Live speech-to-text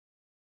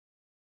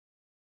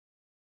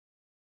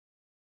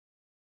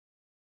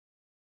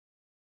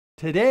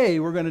Today,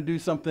 we're going to do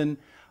something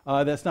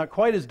that's not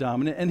quite as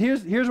dominant. And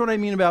here's what I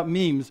mean about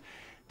memes.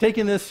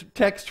 Taking this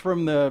text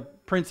from the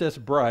Princess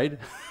Bride.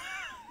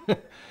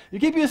 You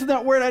keep using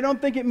that word. I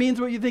don't think it means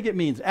what you think it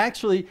means.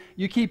 Actually,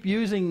 you keep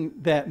using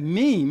that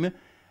meme,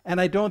 and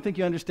I don't think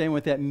you understand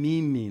what that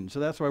meme means. So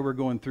that's why we're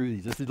going through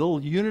these. It's a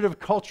little unit of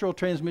cultural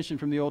transmission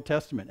from the Old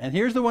Testament. And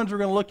here's the ones we're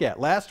going to look at.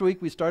 Last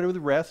week, we started with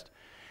rest.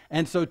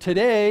 And so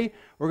today,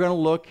 we're going to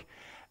look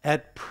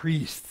at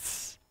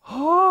priests.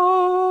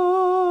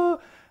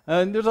 Oh!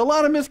 And there's a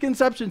lot of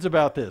misconceptions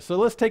about this. So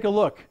let's take a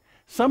look.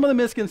 Some of the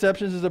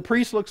misconceptions is a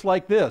priest looks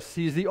like this.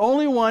 He's the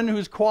only one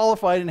who's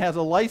qualified and has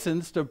a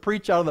license to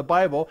preach out of the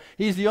Bible.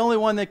 He's the only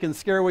one that can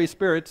scare away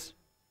spirits.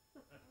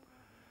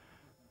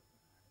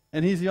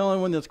 And he's the only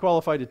one that's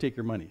qualified to take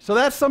your money. So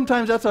that's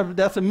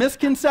a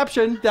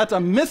misconception. That's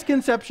a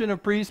misconception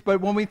of priests. But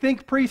when we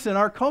think priests in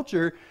our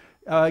culture,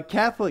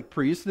 Catholic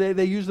priests,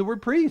 they use the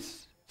word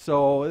priests.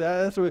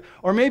 So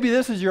or maybe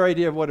this is your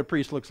idea of what a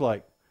priest looks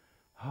like.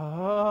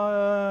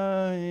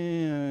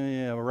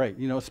 Yeah, right.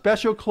 You know,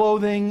 special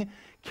clothing,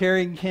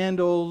 carrying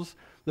candles,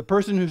 the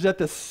person who's at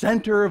the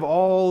center of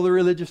all the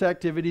religious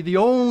activity, the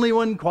only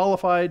one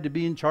qualified to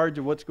be in charge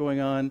of what's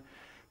going on.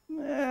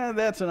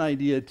 That's an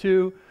idea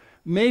too.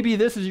 Maybe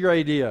this is your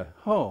idea.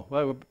 Oh,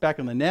 well, back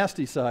on the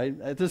nasty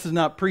side. This is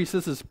not priests,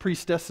 this is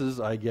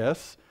priestesses, I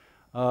guess.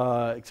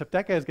 Except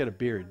that guy's got a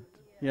beard.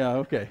 Yeah,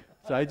 okay.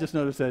 So I just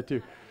noticed that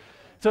too.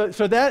 So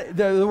that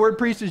the word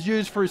priest is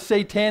used for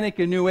satanic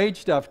and New Age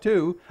stuff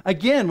too.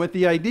 Again, with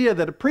the idea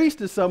that a priest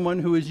is someone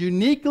who is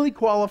uniquely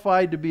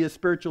qualified to be a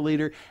spiritual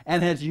leader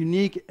and has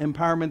unique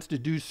empowerments to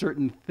do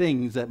certain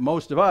things that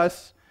most of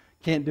us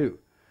can't do.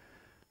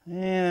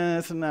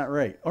 That's not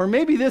right. Or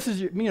maybe this is,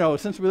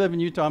 since we live in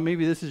Utah,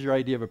 maybe this is your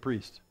idea of a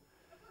priest.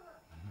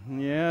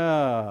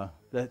 Yeah,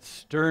 that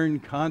stern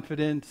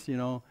confidence,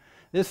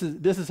 This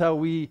is how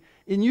we,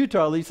 in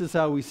Utah at least, this is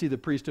how we see the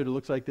priesthood. It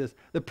looks like this.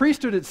 The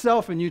priesthood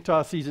itself in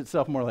Utah sees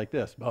itself more like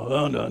this.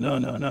 Oh,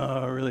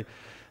 no, really.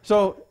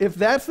 So if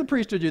that's the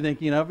priesthood you're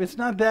thinking of, it's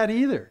not that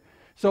either.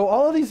 So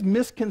all of these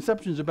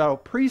misconceptions about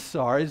what priests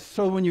are,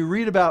 so when you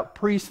read about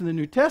priests in the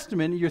New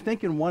Testament, you're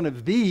thinking one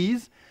of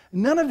these.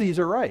 None of these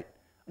are right,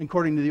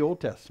 according to the Old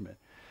Testament.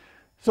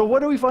 So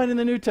what do we find in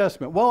the New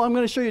Testament? Well, I'm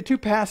going to show you two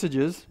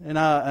passages, and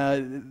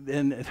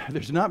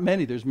there's not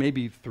many. There's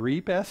maybe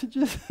 3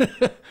 passages.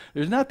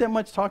 There's not that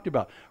much talked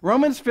about.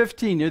 Romans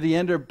 15, near the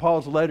end of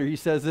Paul's letter, he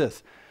says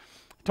this.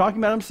 Talking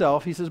about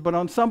himself, he says, but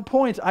on some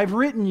points I've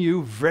written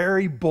you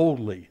very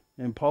boldly.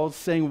 And Paul's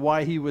saying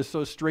why he was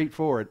so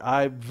straightforward.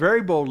 I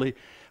very boldly,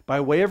 by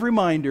way of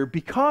reminder,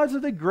 because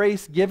of the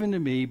grace given to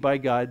me by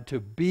God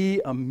to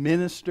be a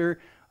minister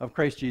of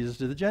Christ Jesus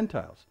to the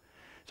Gentiles.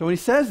 So when he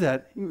says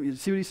that, you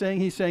see what he's saying?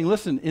 He's saying,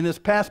 listen, in this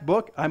past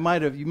book,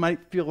 you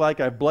might feel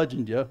like I've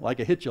bludgeoned you, like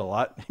I hit you a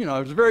lot. I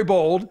was very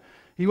bold.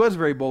 He was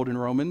very bold in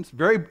Romans,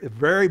 very,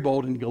 very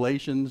bold in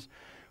Galatians,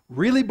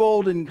 really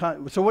bold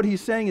so what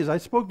he's saying is, I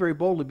spoke very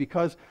boldly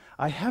because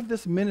I have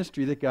this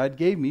ministry that God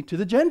gave me to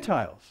the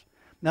Gentiles.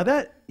 Now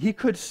that, he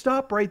could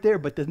stop right there,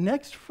 but the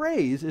next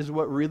phrase is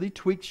what really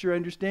tweaks your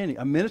understanding.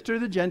 A minister to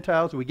the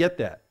Gentiles, we get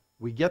that.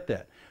 We get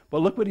that.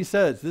 But look what he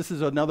says. This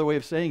is another way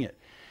of saying it.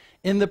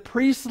 In the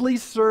priestly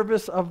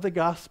service of the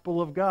gospel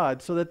of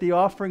God, so that the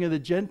offering of the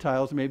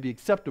Gentiles may be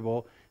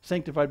acceptable,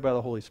 sanctified by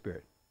the Holy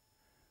Spirit.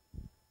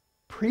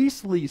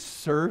 Priestly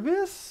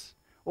service?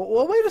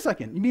 Well, wait a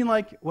second. You mean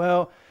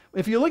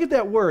if you look at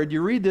that word,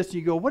 you read this, and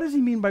you go, what does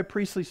he mean by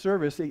priestly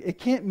service? It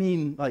can't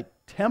mean like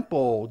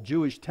temple,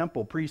 Jewish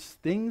temple,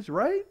 priest things,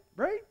 right?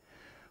 Right?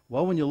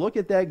 Well, when you look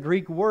at that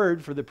Greek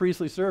word for the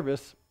priestly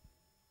service,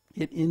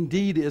 it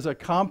indeed is a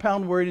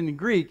compound word in the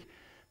Greek.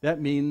 That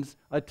means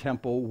a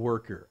temple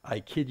worker.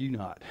 I kid you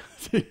not.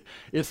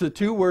 It's the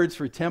 2 words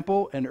for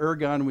temple and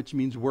ergon, which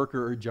means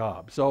worker or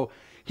job. So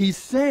he's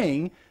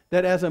saying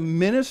that as a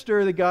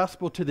minister of the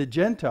gospel to the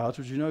Gentiles,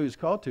 which he's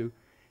called to,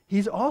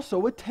 he's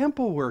also a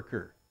temple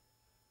worker.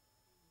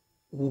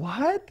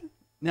 What?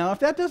 Now, if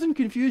that doesn't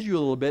confuse you a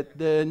little bit,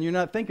 then you're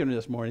not thinking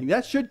this morning.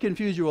 That should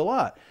confuse you a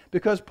lot.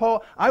 Because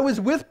I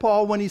was with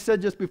Paul when he said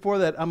just before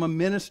that, I'm a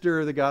minister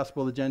of the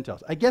gospel of the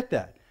Gentiles. I get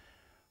that.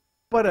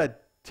 But a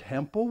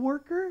temple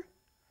worker?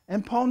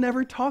 And Paul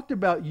never talked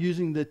about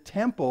using the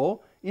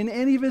temple in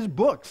any of his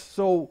books.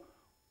 So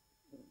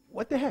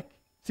what the heck?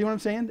 See what I'm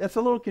saying? That's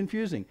a little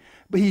confusing.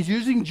 But he's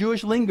using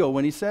Jewish lingo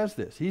when he says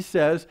this. He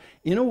says,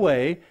 in a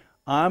way,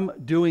 I'm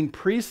doing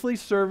priestly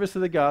service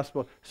of the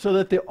gospel so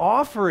that the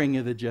offering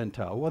of the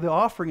Gentile, well, the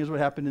offering is what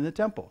happened in the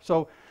temple.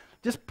 So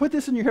just put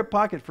this in your hip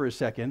pocket for a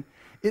second.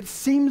 It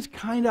seems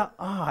kind of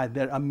odd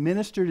that a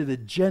minister to the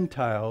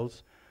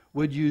Gentiles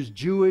would use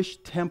Jewish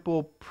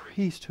temple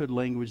priesthood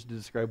language to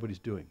describe what he's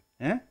doing.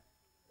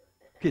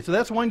 Okay, so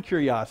that's one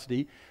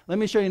curiosity. Let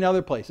me show you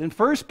another place. In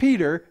 1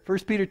 Peter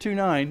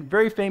 2:9,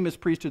 very famous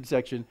priesthood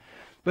section,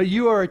 but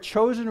you are a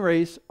chosen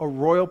race, a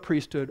royal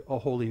priesthood, a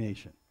holy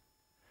nation.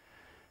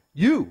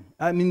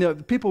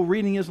 The people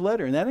reading his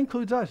letter, and that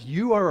includes us,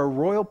 you are a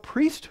royal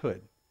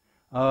priesthood,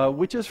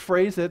 which is a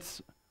phrase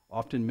that's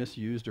often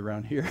misused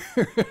around here.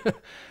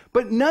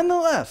 But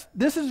nonetheless,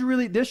 this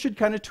should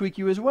kind of tweak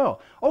you as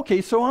well.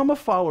 Okay, so I'm a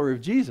follower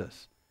of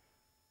Jesus.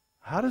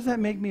 How does that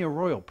make me a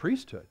royal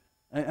priesthood?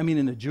 I mean,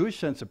 in the Jewish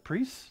sense of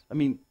priests? I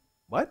mean,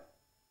 what?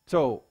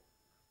 So,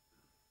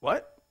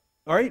 what?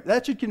 All right,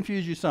 that should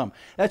confuse you some.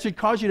 That should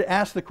cause you to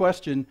ask the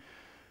question,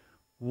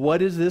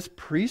 what is this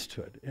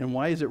priesthood and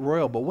why is it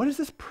royal? But what is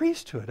this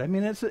priesthood? I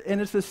mean, it's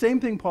the same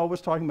thing Paul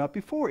was talking about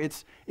before.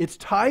 It's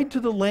tied to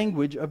the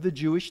language of the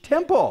Jewish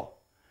temple.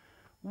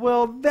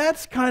 Well,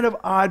 that's kind of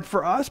odd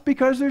for us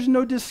because there's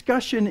no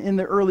discussion in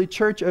the early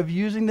church of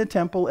using the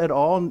temple at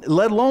all,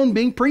 let alone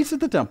being priests at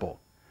the temple.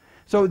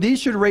 So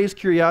these should raise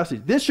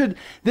curiosity. This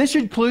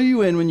should clue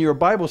you in when you're a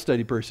Bible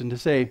study person to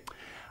say,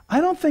 I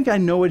don't think I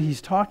know what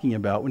he's talking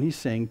about when he's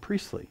saying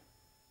priestly.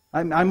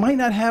 I might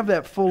not have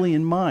that fully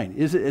in mind.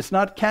 It's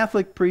not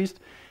Catholic priest.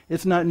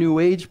 It's not New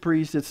Age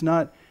priest. It's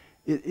not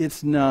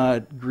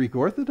Greek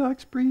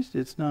Orthodox priest.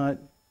 It's not.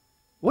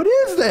 What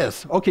is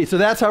this? Okay, so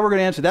that's how we're going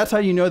to answer. That's how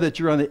you know that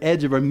you're on the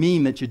edge of a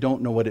meme that you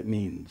don't know what it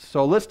means.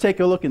 So let's take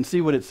a look and see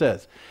what it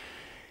says.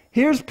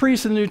 Here's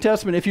priests in the New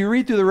Testament. If you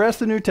read through the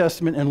rest of the New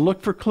Testament and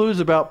look for clues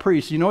about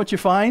priests, you know what you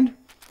find?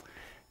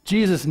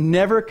 Jesus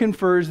never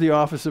confers the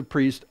office of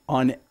priest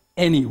on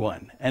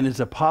anyone, and his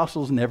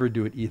apostles never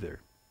do it either.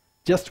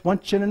 Just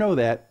want you to know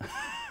that.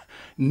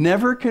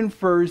 Never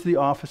confers the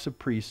office of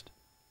priest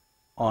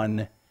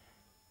on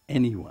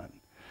anyone.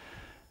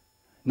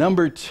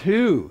 Number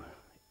 2,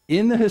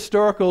 in the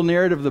historical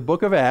narrative of the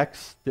book of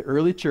Acts, the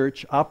early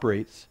church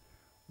operates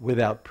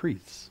without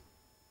priests.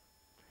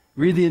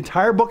 Read the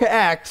entire book of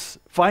Acts,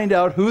 find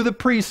out who the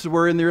priests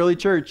were in the early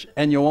church,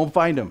 and you won't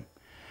find them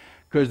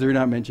because they're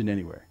not mentioned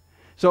anywhere.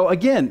 So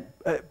again,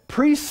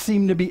 priests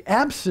seem to be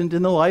absent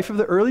in the life of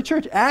the early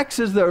church. Acts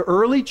is the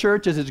early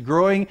church as it's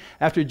growing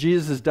after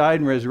Jesus has died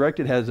and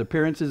resurrected, has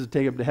appearances, is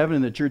taken up to heaven,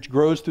 and the church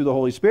grows through the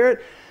Holy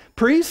Spirit.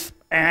 Priests,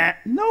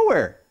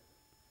 nowhere.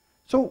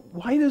 So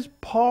why does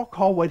Paul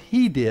call what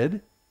he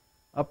did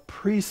a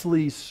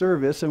priestly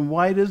service, and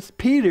why does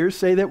Peter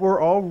say that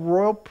we're all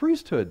royal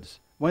priesthoods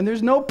when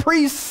there's no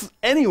priests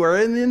anywhere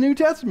in the New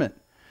Testament?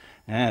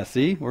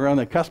 See, we're on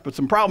the cusp of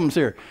some problems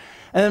here.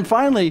 And then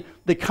finally,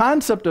 the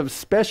concept of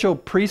special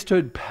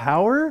priesthood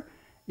power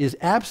is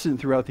absent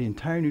throughout the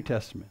entire New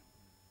Testament.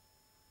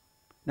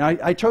 Now,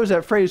 I chose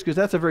that phrase because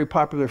that's a very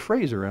popular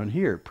phrase around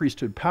here,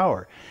 priesthood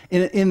power,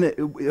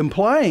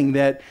 implying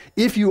that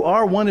if you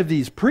are one of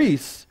these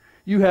priests,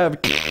 you have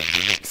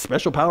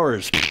special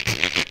powers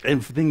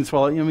and things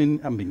fall. I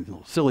mean, I'm being a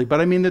little silly, but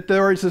I mean that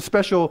there's a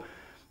special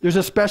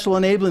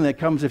enabling that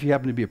comes if you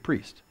happen to be a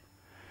priest.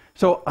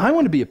 So I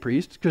want to be a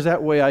priest because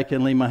that way I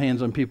can lay my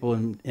hands on people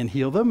and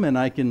heal them, and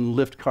I can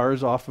lift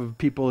cars off of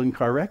people in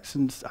car wrecks.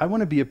 And I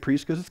want to be a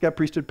priest because it's got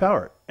priesthood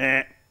power.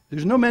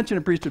 There's no mention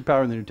of priesthood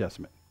power in the New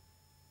Testament.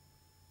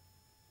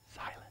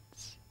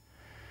 Silence.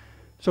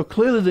 So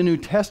clearly the New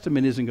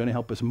Testament isn't going to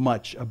help us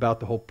much about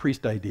the whole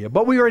priest idea.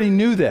 But we already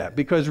knew that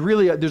because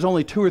really there's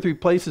only 2 or 3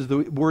 places the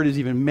word is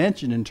even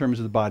mentioned in terms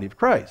of the body of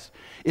Christ.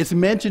 It's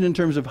mentioned in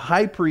terms of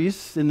high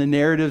priests in the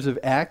narratives of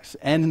Acts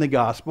and in the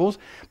Gospels,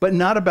 but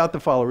not about the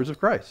followers of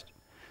Christ.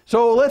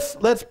 So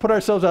let's put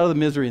ourselves out of the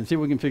misery and see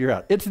what we can figure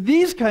out. It's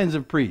these kinds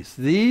of priests.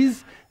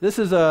 This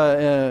is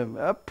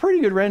a pretty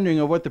good rendering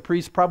of what the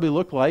priests probably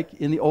look like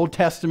in the Old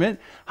Testament.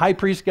 High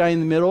priest guy in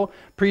the middle,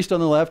 priest on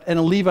the left, and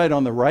a Levite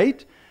on the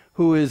right,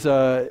 who is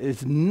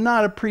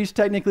not a priest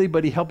technically,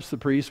 but he helps the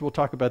priest. We'll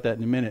talk about that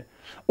in a minute.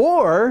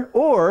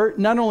 Or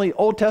not only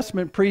Old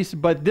Testament priest,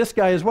 but this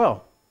guy as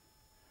well.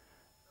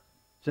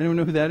 Does anyone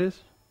know who that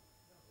is?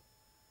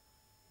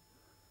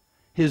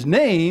 His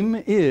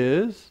name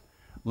is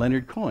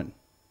Leonard Cohen.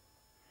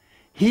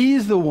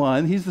 He's the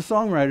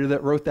songwriter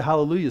that wrote the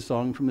Hallelujah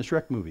song from the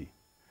Shrek movie.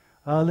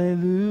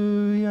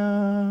 Hallelujah,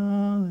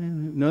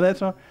 hallelujah. Know that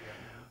song?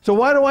 So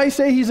why do I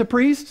say he's a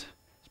priest?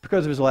 It's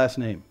because of his last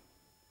name.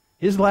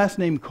 His last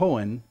name,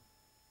 Cohen,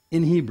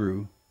 in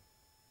Hebrew,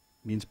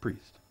 means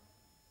priest.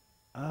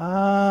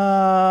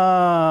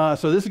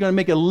 So this is going to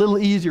make it a little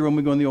easier when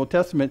we go in the Old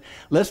Testament.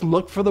 Let's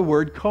look for the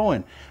word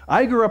Cohen.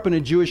 I grew up in a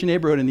Jewish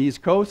neighborhood in the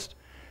East Coast.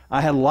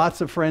 I had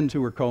lots of friends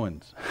who were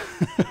Cohens.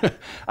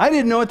 I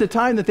didn't know at the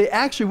time that they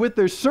actually, with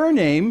their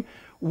surname,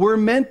 were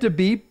meant to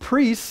be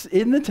priests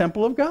in the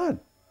temple of God.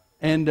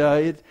 And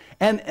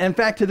in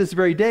fact, to this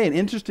very day, an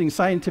interesting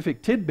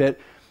scientific tidbit,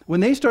 when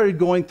they started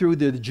going through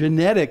the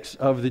genetics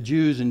of the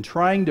Jews and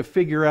trying to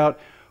figure out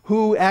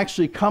who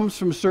actually comes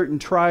from certain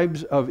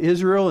tribes of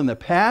Israel in the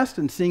past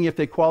and seeing if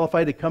they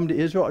qualify to come to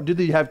Israel, or do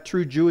they have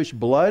true Jewish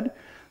blood,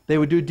 they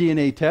would do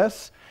DNA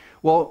tests.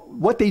 Well,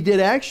 what they did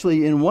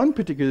actually in one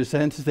particular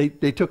sense is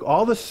they took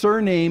all the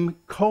surname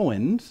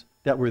Cohens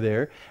that were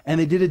there and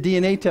they did a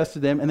DNA test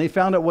of them, and they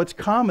found out what's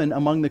common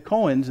among the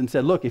Cohens and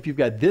said, look, if you've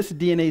got this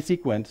DNA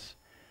sequence,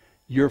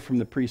 you're from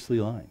the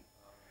priestly line.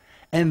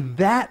 And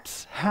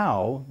that's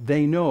how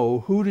they know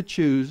who to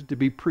choose to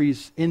be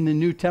priests in the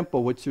new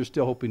temple, which they're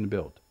still hoping to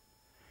build.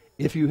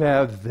 If you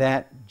have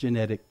that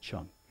genetic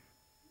chunk.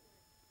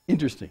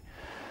 Interesting.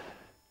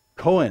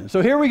 Cohen.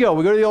 So here we go.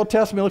 We go to the Old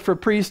Testament, look for a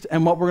priest,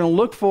 and what we're going to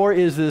look for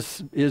is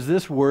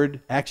this word.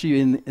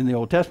 Actually, in the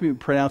Old Testament, we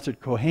pronounce it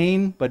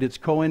Kohen, but it's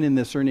Cohen in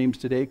the surnames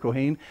today,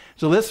 Kohen.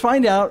 So let's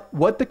find out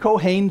what the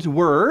Kohens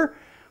were,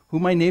 who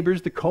my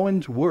neighbors, the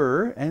Cohens,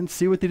 were, and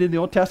see what they did in the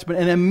Old Testament.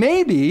 And then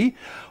maybe,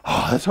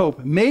 let's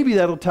hope, maybe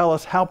that'll tell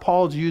us how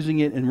Paul's using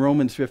it in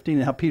Romans 15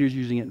 and how Peter's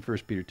using it in 1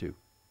 Peter 2.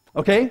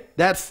 Okay?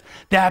 That's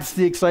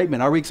the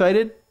excitement. Are we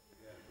excited?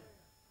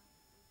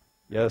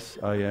 Yes,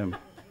 I am.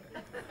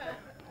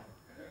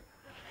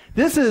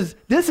 This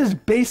is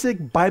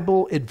basic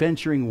Bible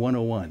adventuring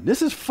 101.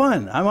 This is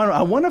fun. I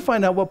want to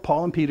find out what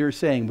Paul and Peter are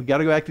saying. We've got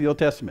to go back to the Old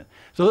Testament.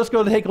 So let's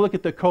go take a look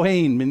at the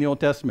Kohen in the Old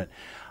Testament.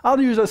 I'll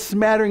use a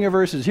smattering of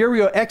verses. Here we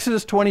go,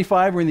 Exodus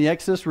 25. We're in the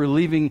Exodus. We're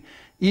leaving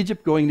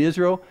Egypt, going to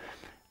Israel.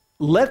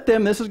 Let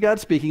them, this is God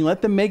speaking,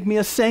 let them make me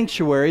a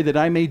sanctuary that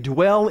I may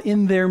dwell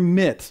in their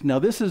midst. Now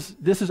this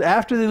is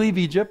after they leave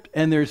Egypt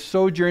and they're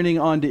sojourning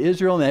on to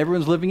Israel and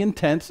everyone's living in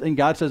tents, and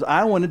God says,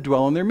 I want to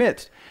dwell in their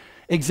midst.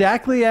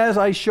 Exactly as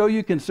I show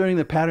you concerning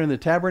the pattern of the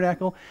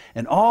tabernacle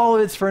and all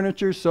of its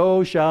furniture,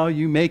 so shall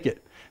you make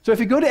it. So if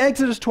you go to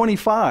Exodus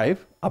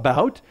 25,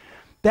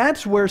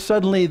 that's where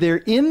suddenly they're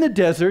in the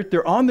desert,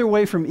 they're on their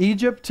way from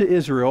Egypt to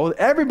Israel,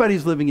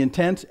 everybody's living in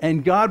tents,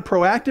 and God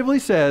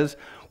proactively says,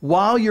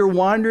 while you're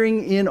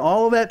wandering in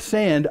all of that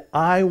sand,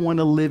 I want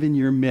to live in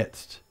your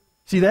midst.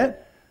 See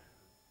that?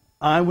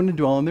 I want to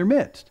dwell in their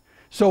midst.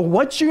 So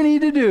what you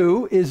need to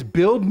do is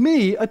build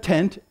me a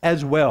tent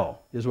as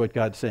well, is what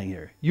God's saying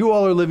here. You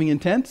all are living in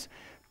tents,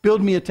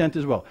 build me a tent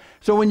as well.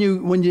 So when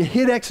you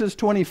hit Exodus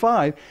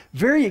 25,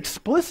 very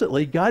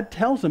explicitly, God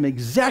tells them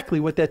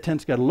exactly what that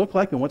tent's got to look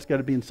like and what's got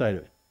to be inside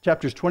of it.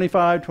 Chapters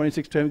 25,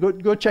 26, 20,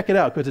 go check it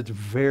out because it's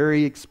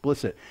very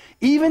explicit.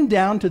 Even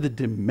down to the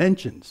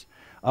dimensions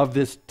of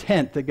this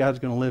tent that God's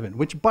going to live in.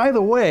 Which, by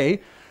the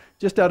way,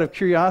 just out of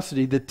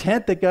curiosity, the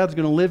tent that God's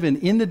going to live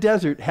in the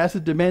desert has the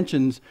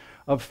dimensions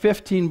of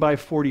 15 by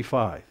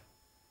 45.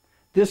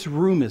 This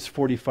room is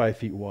 45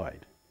 feet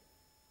wide.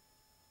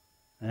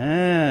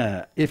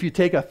 If you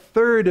take a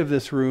third of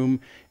this room,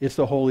 it's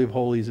the Holy of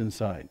Holies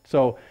inside.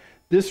 So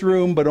this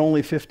room, but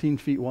only 15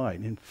 feet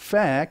wide. In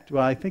fact,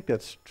 well, I think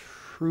that's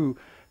true.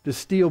 The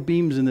steel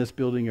beams in this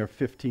building are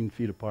 15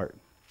 feet apart.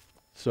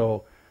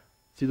 So,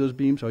 see those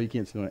beams? Oh, you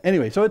can't see them.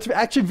 Anyway, so it's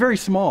actually very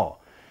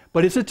small.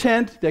 But it's a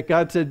tent that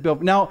God said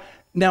built. Now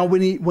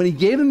when he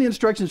gave them the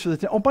instructions for the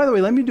tent, oh, by the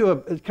way, let me do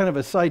a kind of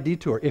a side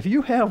detour. If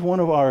you have one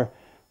of our,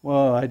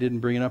 well, I didn't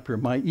bring it up here,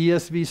 my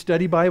ESV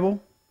study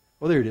Bible,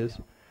 well, there it is.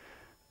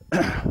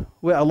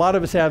 Well, a lot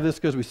of us have this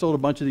because we sold a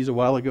bunch of these a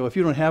while ago. If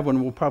you don't have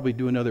one, we'll probably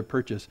do another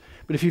purchase.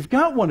 But if you've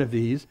got one of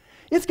these,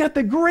 it's got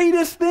the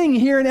greatest thing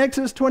here in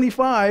Exodus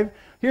 25.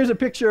 Here's a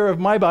picture of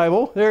my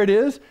Bible. There it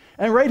is.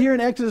 And right here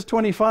in Exodus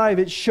 25,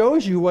 it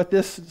shows you what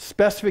this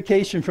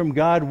specification from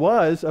God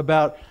was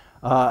about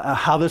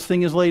how this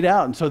thing is laid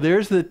out. And so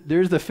there's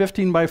the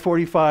 15 by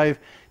 45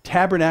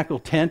 tabernacle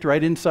tent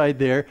right inside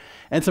there,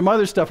 and some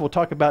other stuff we'll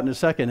talk about in a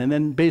second, and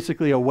then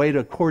basically a way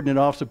to cordon it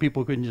off so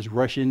people couldn't just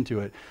rush into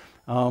it.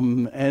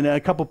 And a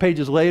couple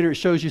pages later, it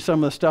shows you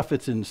some of the stuff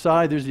that's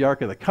inside. There's the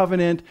Ark of the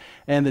Covenant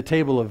and the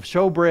table of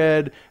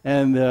showbread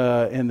and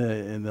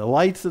the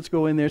lights that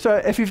go in there. So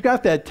if you've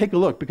got that, take a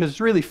look because it's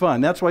really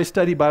fun. That's why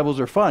study Bibles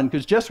are fun,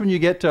 because just when you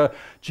get to,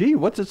 gee,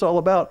 what's this all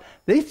about?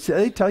 They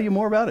tell you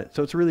more about it.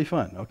 So it's really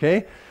fun,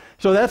 okay?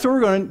 So that's where we're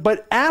going.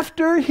 But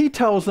after he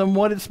tells them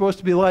what it's supposed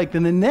to be like,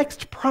 then the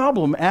next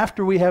problem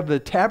after we have the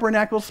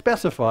tabernacle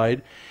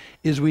specified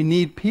is we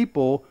need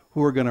people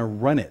who are going to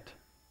run it.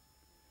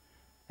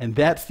 And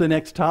that's the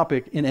next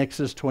topic in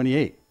Exodus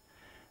 28.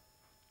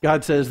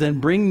 God says, then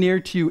bring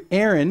near to you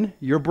Aaron,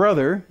 your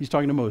brother, he's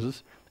talking to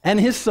Moses, and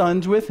his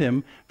sons with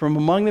him from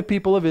among the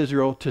people of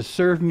Israel to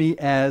serve me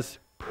as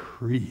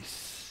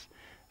priests.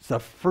 It's the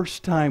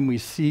first time we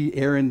see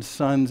Aaron's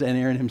sons and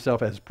Aaron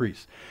himself as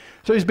priests.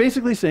 So he's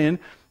basically saying,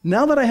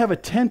 now that I have a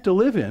tent to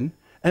live in,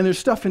 and there's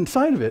stuff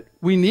inside of it,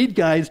 we need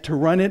guys to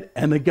run it,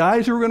 and the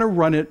guys who are going to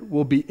run it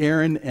will be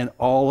Aaron and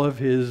all of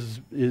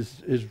his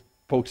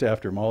folks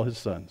after him, all his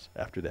sons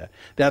after that.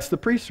 That's the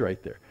priests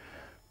right there.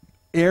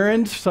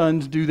 Aaron's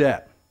sons do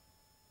that.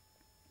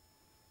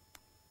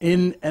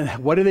 And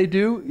what do they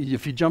do?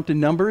 If you jump to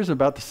Numbers,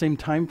 about the same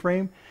time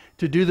frame,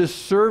 to do the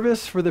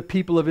service for the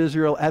people of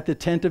Israel at the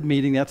tent of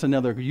meeting. That's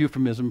another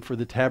euphemism for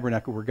the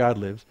tabernacle where God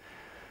lives.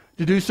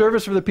 To do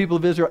service for the people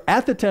of Israel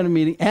at the tent of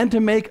meeting and to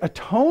make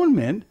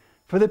atonement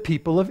for the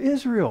people of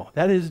Israel.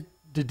 That is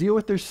to deal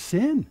with their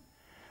sin.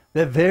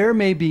 That there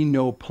may be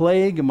no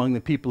plague among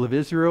the people of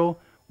Israel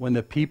when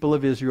the people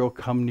of Israel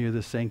come near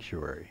the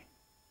sanctuary.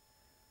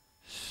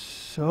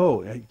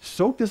 So,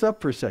 soak this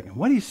up for a second.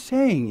 What he's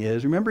saying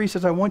is, remember he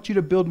says, I want you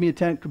to build me a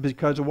tent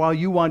because while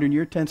you wander in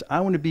your tents,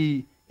 I want to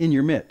be in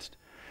your midst.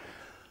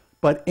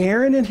 But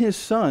Aaron and his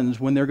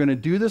sons, when they're going to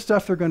do the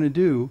stuff they're going to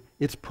do,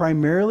 it's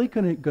primarily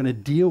going to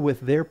deal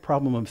with their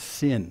problem of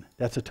sin.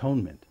 That's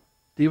atonement.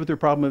 Deal with their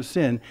problem of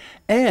sin.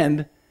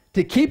 And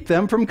to keep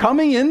them from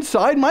coming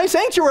inside my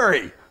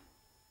sanctuary.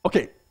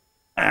 Okay,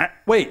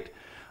 wait.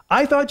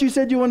 I thought you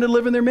said you wanted to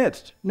live in their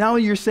midst. Now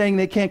you're saying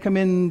they can't come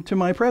into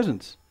my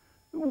presence.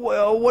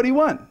 Well, what do you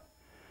want?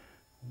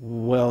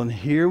 Well, and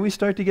here we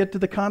start to get to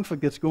the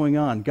conflict that's going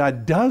on.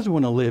 God does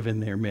want to live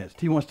in their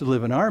midst. He wants to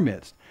live in our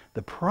midst.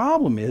 The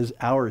problem is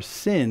our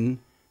sin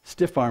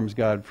stiff-arms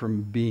God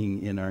from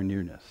being in our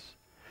nearness.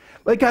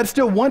 But God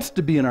still wants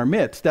to be in our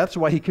midst. That's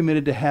why he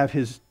committed to have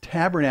his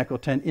tabernacle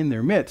tent in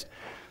their midst.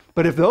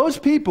 But if those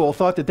people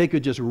thought that they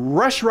could just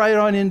rush right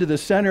on into the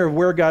center of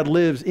where God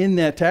lives in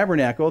that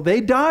tabernacle,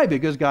 they die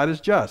because God is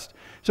just.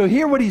 So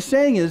here what he's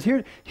saying is,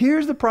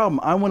 here's the problem.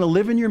 I want to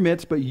live in your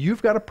midst, but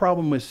you've got a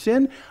problem with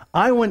sin.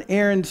 I want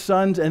Aaron's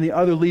sons and the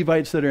other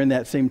Levites that are in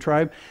that same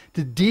tribe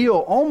to deal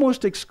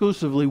almost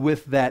exclusively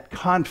with that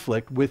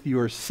conflict with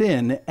your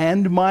sin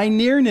and my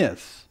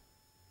nearness.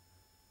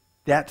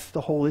 That's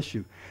the whole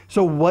issue.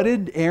 So what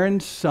did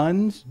Aaron's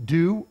sons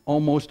do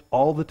almost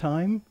all the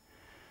time?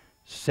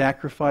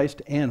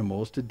 Sacrificed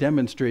animals to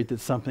demonstrate that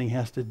something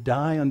has to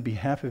die on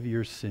behalf of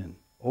your sin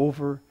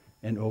over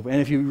and over. And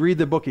if you read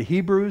the book of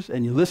Hebrews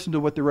and you listen to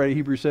what the writer of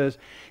Hebrews says,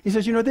 he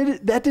says,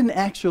 that didn't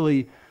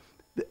actually,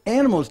 the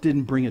animals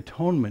didn't bring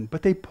atonement,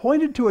 but they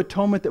pointed to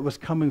atonement that was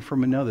coming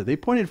from another. They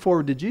pointed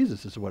forward to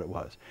Jesus is what it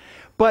was.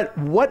 But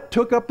what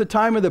took up the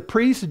time of the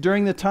priests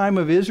during the time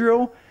of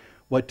Israel?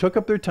 What took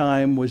up their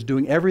time was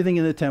doing everything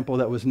in the temple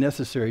that was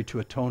necessary to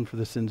atone for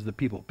the sins of the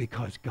people,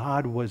 because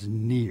God was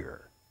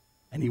near.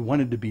 And he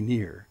wanted to be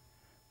near,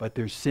 but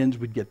their sins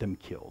would get them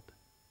killed.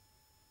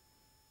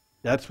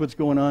 That's what's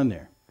going on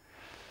there.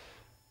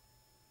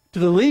 To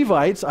the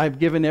Levites, I've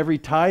given every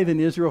tithe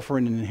in Israel for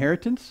an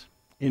inheritance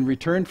in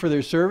return for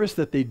their service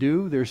that they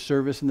do, their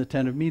service in the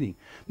tent of meeting.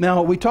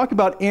 Now, we talk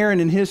about Aaron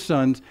and his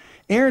sons.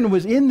 Aaron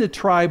was in the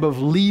tribe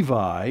of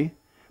Levi,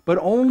 but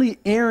only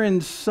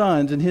Aaron's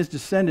sons and his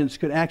descendants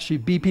could actually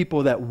be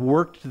people that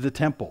worked the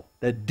temple,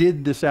 that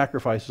did the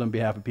sacrifices on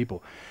behalf of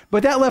people.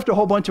 But that left a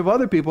whole bunch of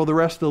other people, the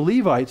rest of the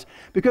Levites,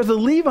 because the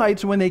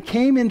Levites, when they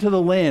came into the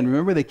land,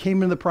 remember they came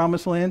into the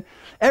promised land?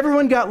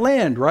 Everyone got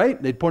land,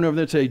 right? They'd point over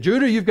there and say,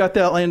 Judah, you've got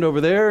that land over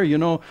there.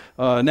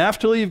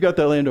 Naphtali, you've got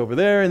that land over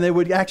there. And they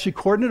would actually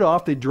cordon it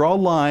off. They'd draw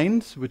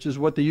lines, which is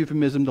what the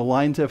euphemism, the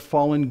lines have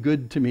fallen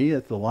good to me.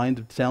 That's the lines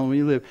of town where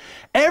you live.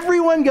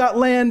 Everyone got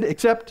land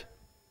except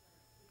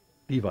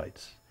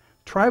Levites.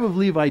 Tribe of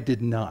Levi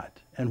did not.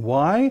 And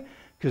why?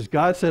 Because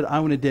God said, I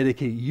want to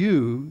dedicate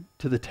you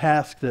to the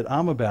task that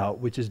I'm about,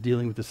 which is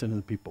dealing with the sin of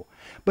the people.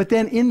 But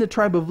then in the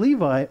tribe of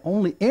Levi,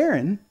 only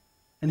Aaron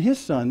and his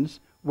sons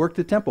worked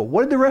the temple.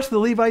 What did the rest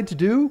of the Levites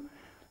do?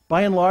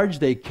 By and large,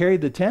 they carried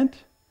the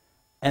tent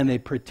and they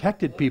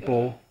protected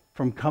people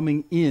from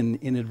coming in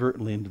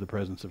inadvertently into the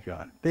presence of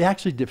God. They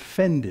actually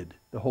defended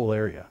the whole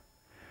area.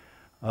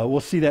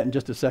 We'll see that in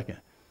just a second.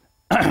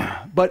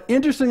 But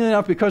interestingly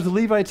enough, because the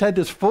Levites had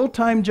this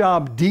full-time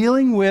job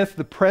dealing with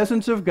the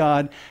presence of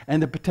God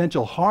and the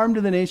potential harm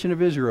to the nation of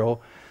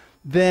Israel,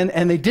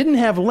 and they didn't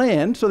have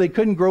land, so they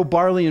couldn't grow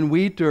barley and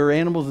wheat or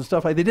animals and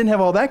stuff like that. They didn't have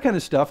all that kind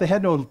of stuff. They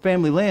had no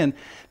family land.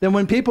 Then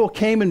when people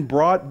came and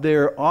brought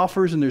their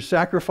offers and their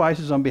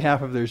sacrifices on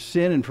behalf of their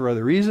sin and for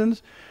other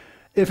reasons,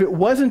 if it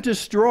wasn't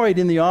destroyed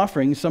in the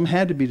offering, some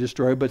had to be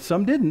destroyed, but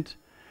some didn't.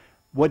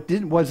 What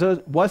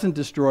wasn't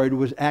destroyed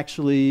was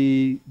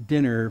actually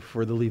dinner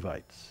for the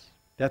Levites.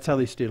 That's how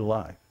they stayed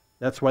alive.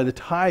 That's why the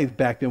tithe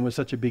back then was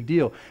such a big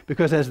deal.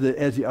 Because as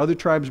the other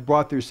tribes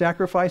brought their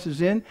sacrifices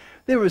in,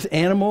 there was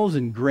animals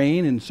and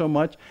grain and so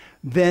much,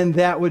 then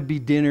that would be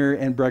dinner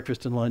and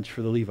breakfast and lunch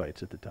for the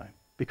Levites at the time.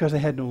 Because they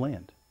had no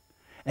land.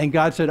 And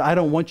God said, I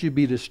don't want you to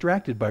be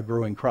distracted by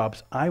growing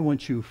crops. I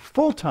want you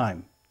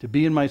full-time to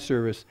be in my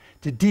service,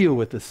 to deal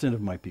with the sin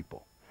of my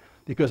people.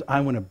 Because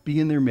I want to be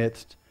in their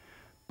midst.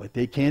 But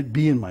they can't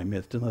be in my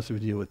midst unless we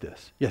deal with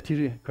this. Yeah,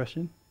 TJ,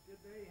 question? Did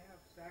they have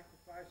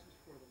sacrifices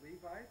for the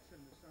Levites and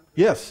the sons of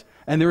Yes,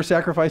 and there were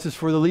sacrifices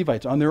for the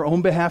Levites on their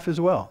own behalf as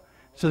well.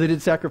 So they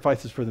did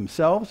sacrifices for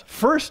themselves,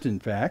 first, in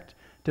fact,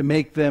 to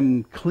make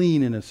them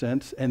clean in a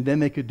sense, and then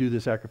they could do the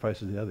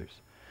sacrifices of the others.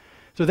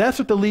 So that's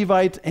what the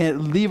Levites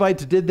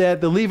did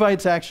that. The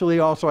Levites actually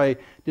also, I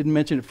didn't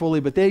mention it fully,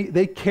 but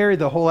they carried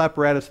the whole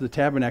apparatus of the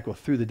tabernacle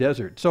through the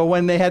desert. So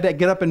when they had to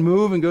get up and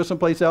move and go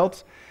someplace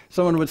else,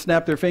 someone would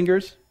snap their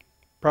fingers,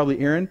 probably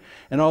Aaron,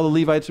 and all the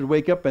Levites would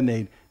wake up and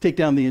they'd take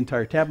down the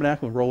entire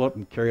tabernacle and roll up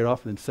and carry it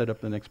off and then set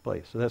up the next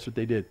place. So that's what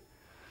they did.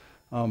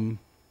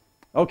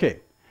 Okay,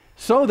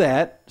 so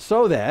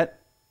that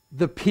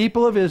the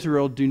people of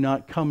Israel do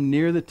not come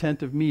near the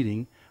tent of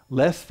meeting,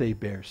 lest they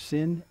bear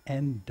sin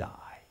and die.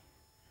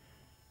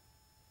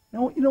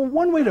 Now,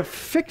 one way to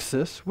fix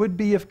this would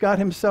be if God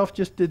himself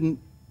just didn't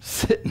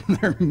sit in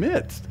their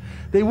midst.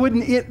 They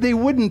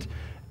wouldn't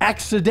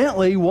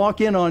accidentally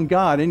walk in on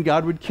God and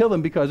God would kill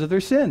them because of their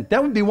sin.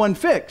 That would be one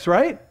fix,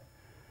 right?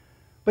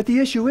 But the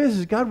issue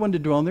is God wanted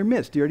to dwell in their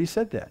midst. He already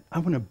said that. I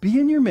want to be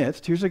in your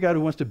midst. Here's a God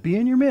who wants to be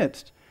in your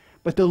midst.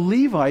 But the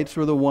Levites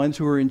were the ones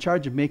who were in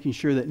charge of making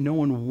sure that no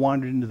one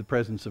wandered into the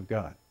presence of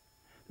God.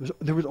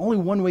 There was only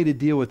one way to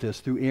deal with this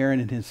through Aaron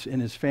and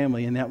his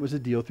family, and that was to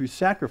deal through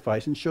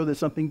sacrifice and show that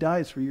something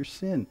dies for your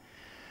sin.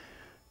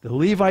 The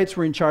Levites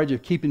were in charge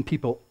of keeping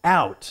people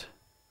out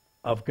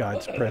of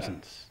God's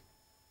presence.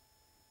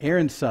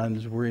 Aaron's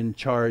sons were in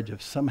charge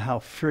of somehow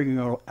figuring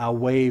out a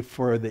way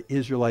for the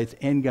Israelites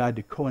and God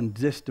to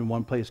coexist in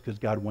one place because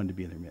God wanted to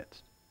be in their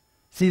midst.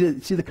 See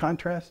the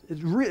contrast?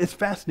 It's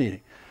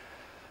fascinating.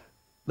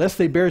 Lest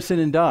they bear sin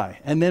and die.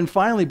 And then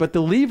finally, but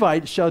the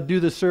Levites shall do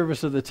the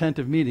service of the tent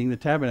of meeting, the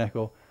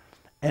tabernacle,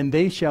 and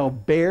they shall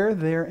bear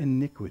their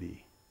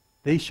iniquity.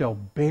 They shall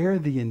bear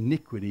the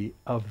iniquity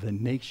of the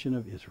nation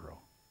of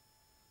Israel.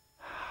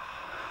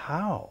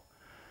 How?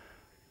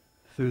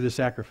 Through the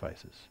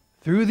sacrifices.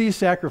 Through these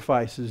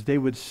sacrifices, they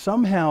would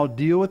somehow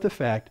deal with the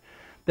fact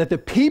that the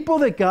people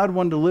that God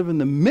wanted to live in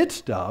the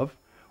midst of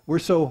were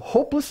so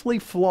hopelessly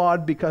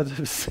flawed because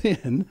of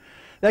sin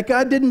that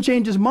God didn't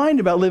change his mind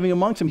about living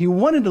amongst them. He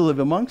wanted to live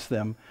amongst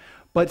them,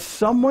 but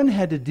someone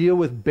had to deal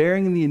with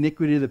bearing the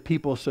iniquity of the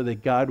people so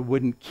that God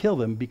wouldn't kill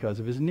them because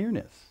of his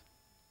nearness.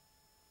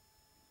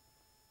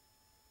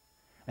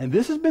 And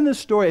this has been the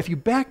story, if you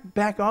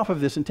back off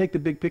of this and take the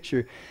big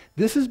picture,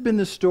 this has been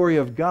the story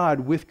of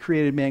God with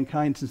created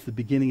mankind since the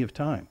beginning of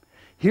time.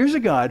 Here's a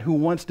God who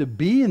wants to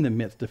be in the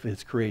midst of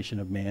his creation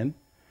of man,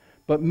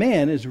 but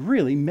man is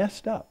really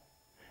messed up.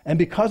 And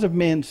because of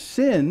man's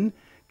sin,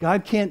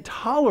 God can't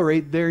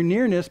tolerate their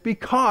nearness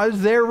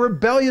because they're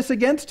rebellious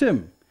against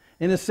him.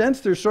 In a sense,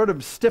 they're sort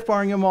of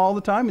stiff-arming him all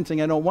the time and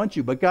saying, I don't want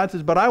you. But God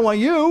says, but I want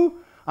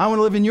you. I want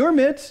to live in your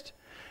midst.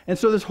 And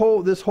so this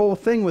whole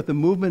thing with the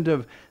movement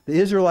of the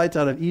Israelites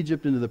out of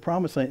Egypt into the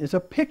Promised Land is a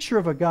picture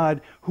of a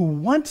God who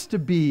wants to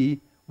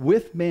be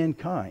with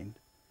mankind,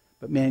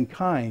 but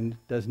mankind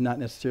does not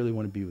necessarily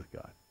want to be with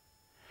God.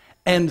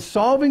 And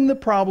solving the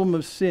problem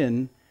of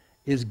sin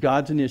is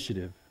God's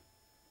initiative.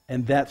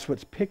 And that's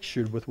what's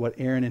pictured with what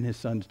Aaron and his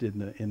sons did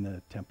in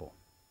the temple.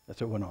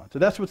 That's what went on. So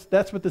that's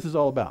what this is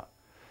all about.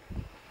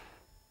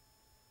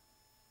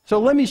 So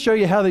let me show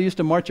you how they used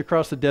to march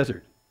across the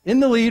desert. In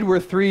the lead were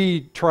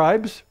 3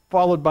 tribes,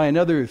 followed by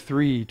another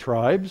 3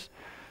 tribes,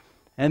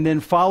 and then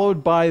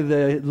followed by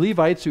the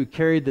Levites who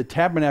carried the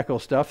tabernacle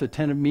stuff, the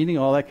tent of meeting,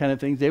 all that kind of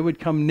things. They would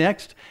come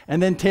next,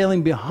 and then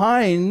tailing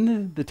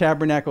behind the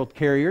tabernacle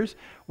carriers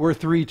were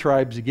 3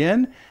 tribes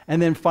again, and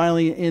then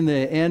finally in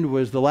the end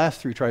was the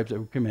last 3 tribes that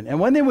would come in. And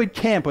when they would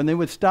camp, when they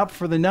would stop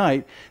for the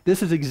night,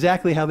 this is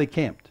exactly how they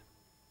camped.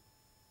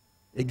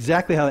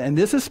 Exactly how, and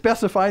this is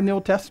specified in the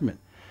Old Testament.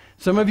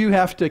 Some of you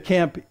have to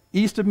camp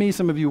east of me,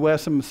 some of you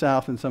west, some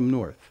south, and some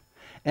north.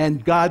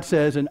 And God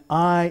says, and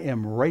I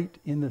am right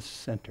in the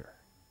center.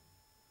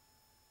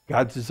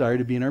 God's desire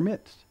to be in our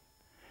midst.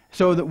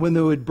 So that when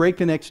they would break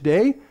the next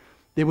day,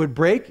 they would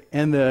break,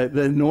 and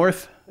the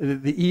north,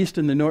 the east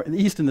and the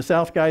east and the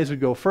south guys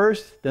would go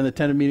first, then the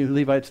tent of meeting of the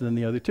Levites, and then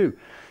the other 2.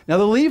 Now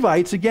the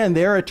Levites, again,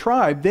 they're a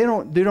tribe. They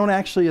don't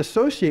actually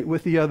associate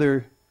with the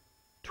other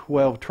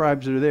 12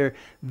 tribes that are there.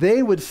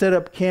 They would set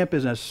up camp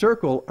as a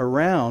circle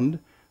around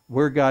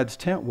where God's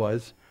tent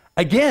was,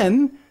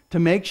 again, to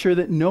make sure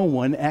that no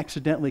one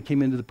accidentally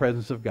came into the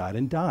presence of God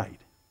and died.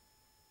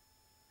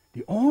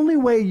 The only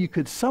way you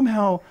could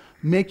somehow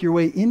make your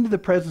way into the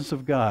presence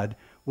of God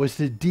was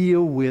to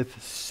deal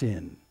with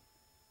sin,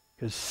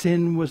 because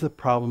sin was the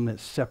problem that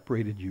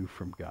separated you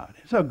from God.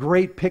 It's a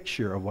great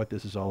picture of what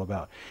this is all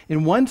about.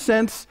 In one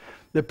sense,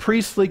 the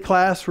priestly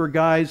class were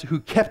guys who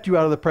kept you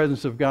out of the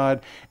presence of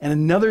God. In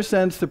another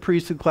sense, the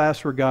priestly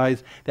class were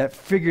guys that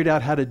figured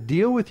out how to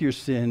deal with your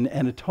sin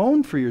and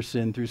atone for your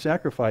sin through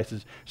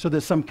sacrifices so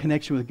that some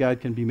connection with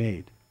God can be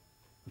made.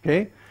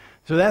 Okay?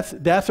 So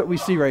that's what we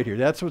see right here.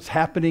 That's what's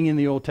happening in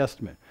the Old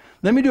Testament.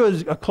 Let me do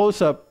a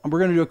close-up. We're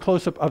going to do a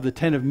close-up of the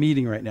tent of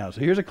meeting right now. So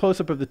here's a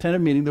close-up of the tent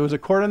of meeting. There was a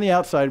court on the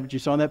outside, which you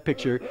saw in that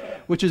picture,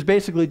 which is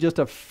basically just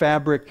a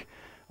fabric,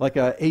 like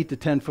a 8 to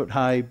 10 foot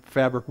high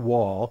fabric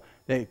wall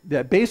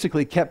that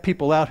basically kept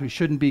people out who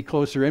shouldn't be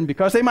closer in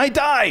because they might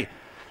die.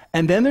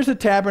 And then there's a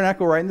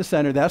tabernacle right in the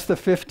center. That's the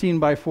 15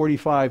 by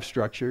 45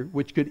 structure,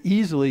 which could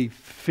easily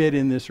fit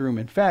in this room.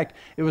 In fact,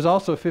 it was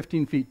also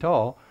 15 feet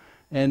tall,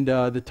 and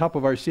the top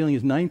of our ceiling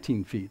is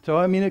 19 feet. So,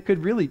 I mean, it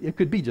could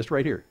be just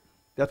right here.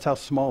 That's how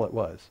small it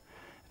was.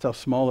 That's how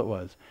small it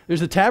was.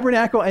 There's a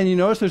tabernacle, and you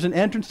notice there's an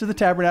entrance to the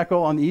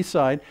tabernacle on the east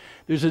side.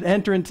 There's an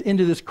entrance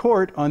into this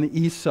court on the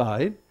east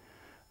side.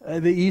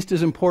 The east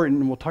is important,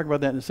 and we'll talk about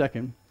that in a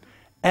second.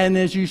 And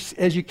as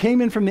you came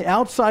in from the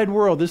outside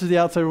world, this is the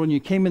outside world, when you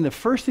came in, the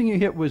first thing you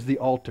hit was the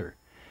altar,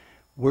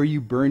 where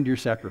you burned your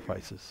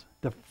sacrifices.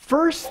 The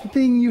first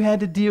thing you had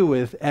to deal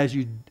with as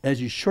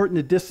you shortened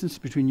the distance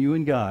between you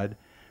and God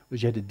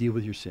was you had to deal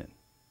with your sin.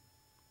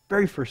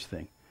 Very first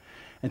thing.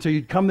 And so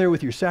you'd come there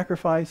with your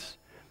sacrifice,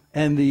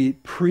 and the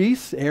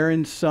priests,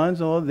 Aaron's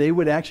sons, they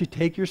would actually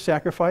take your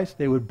sacrifice.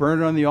 They would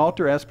burn it on the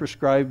altar as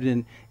prescribed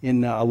in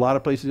a lot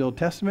of places in the Old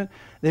Testament.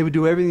 They would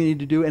do everything they need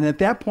to do. And at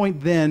that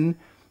point then,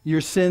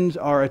 your sins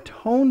are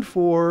atoned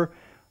for,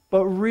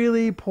 but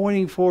really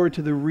pointing forward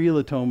to the real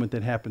atonement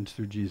that happens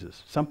through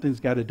Jesus.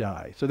 Something's got to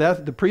die. So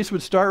the priests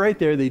would start right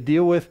there. They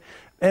deal with,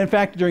 and in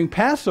fact, during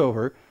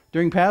Passover,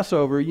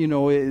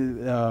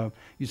 you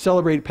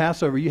celebrate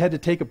Passover, you had to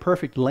take a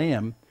perfect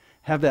lamb,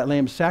 have that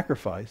lamb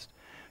sacrificed.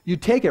 You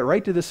take it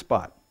right to this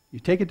spot. You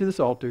take it to this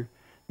altar.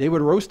 They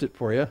would roast it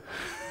for you.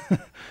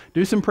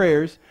 do some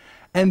prayers,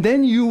 and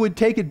then you would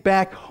take it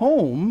back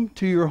home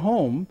to your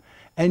home,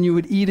 and you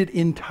would eat it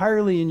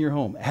entirely in your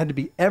home. It had to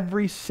be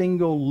every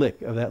single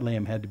lick of that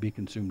lamb had to be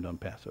consumed on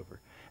Passover.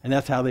 And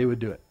that's how they would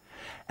do it.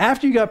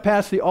 After you got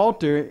past the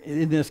altar,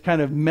 in this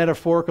kind of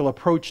metaphorical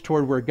approach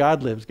toward where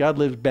God lives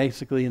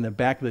basically in the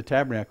back of the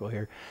tabernacle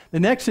here. The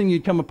next thing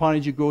you'd come upon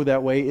as you go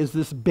that way is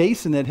this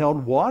basin that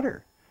held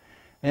water.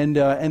 And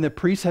the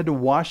priests had to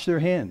wash their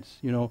hands.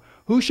 You know,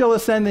 who shall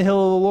ascend the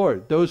hill of the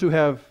Lord? Those who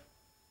have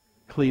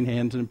clean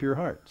hands and a pure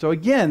heart. So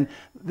again,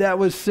 that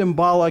was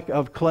symbolic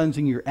of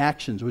cleansing your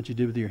actions, what you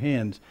did with your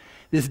hands.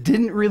 This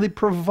didn't really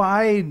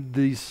provide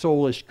the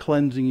soulish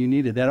cleansing you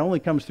needed. That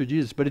only comes through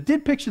Jesus. But it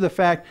did picture the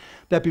fact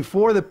that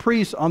before the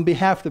priests, on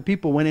behalf of the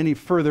people, went any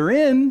further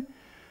in,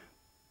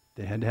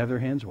 they had to have their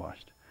hands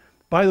washed.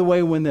 By the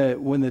way, when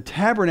the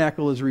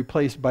tabernacle is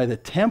replaced by the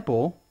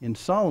temple in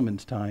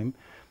Solomon's time,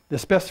 the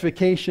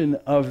specification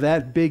of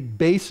that big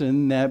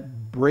basin,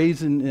 that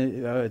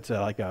brazen, it's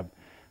like a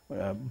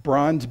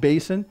bronze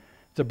basin,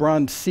 it's a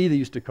bronze sea they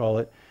used to call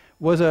it,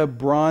 was a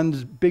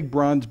big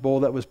bronze bowl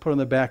that was put on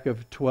the back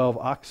of 12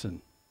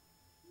 oxen,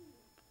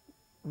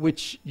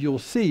 which you'll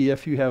see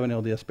if you have an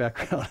LDS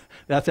background.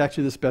 That's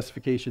actually the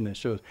specification that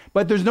shows.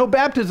 But there's no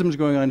baptisms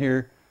going on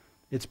here.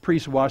 It's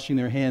priests washing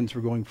their hands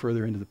for going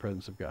further into the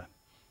presence of God.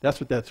 That's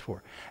what that's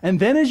for. And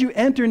then as you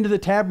enter into the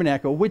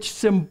tabernacle, which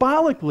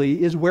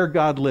symbolically is where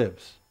God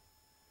lives.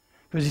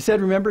 Because he said,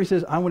 remember, he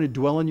says, I want to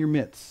dwell in your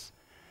midst.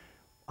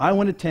 I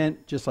want a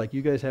tent, just like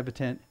you guys have a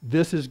tent.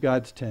 This is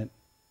God's tent.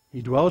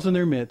 He dwells in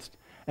their midst.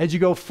 As you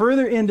go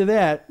further into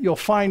that, you'll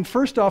find,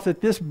 first off, that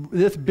this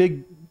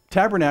big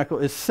tabernacle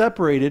is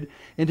separated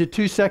into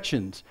two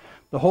sections.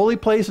 The holy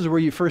place is where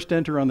you first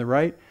enter on the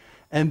right,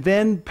 and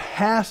then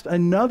past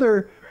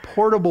another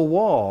portable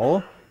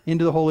wall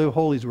into the Holy of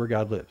Holies where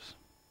God lives.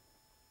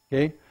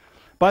 Okay?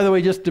 By the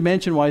way, just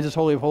dimension-wise, this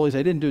Holy of Holies,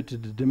 I didn't do it to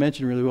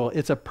dimension really well.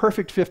 It's a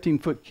perfect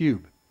 15-foot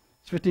cube.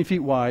 It's 15 feet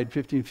wide,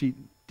 15 feet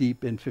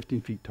deep, and 15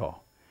 feet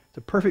tall. It's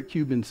a perfect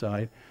cube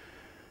inside.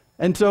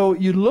 And so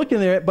you look in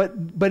there, but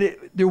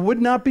there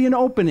would not be an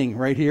opening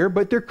right here,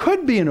 but there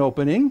could be an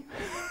opening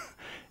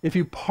if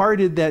you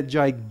parted that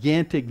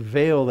gigantic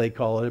veil, they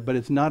call it, but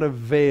it's not a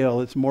veil.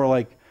 It's more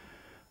like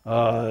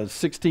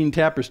 16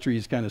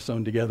 tapestries kind of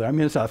sewn together. I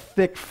mean, it's a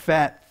thick,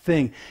 fat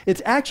thing.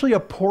 It's actually a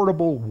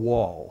portable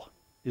wall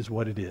is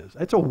what it is.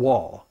 It's a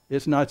wall.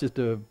 It's not just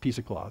a piece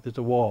of cloth. It's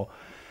a wall.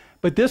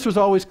 But this was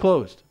always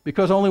closed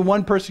because only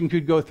one person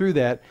could go through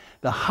that.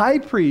 The high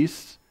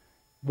priest,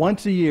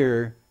 once a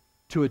year,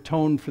 to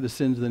atone for the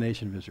sins of the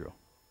nation of Israel.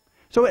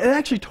 So it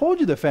actually told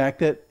you the fact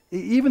that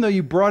even though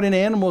you brought in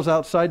animals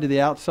outside to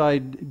the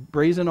outside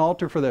brazen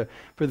altar for the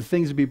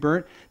things to be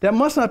burnt, that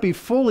must not be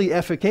fully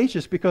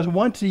efficacious because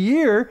once a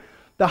year,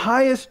 the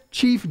highest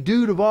chief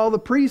dude of all the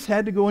priests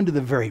had to go into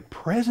the very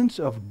presence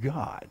of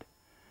God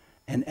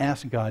and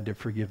ask God to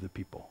forgive the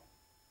people.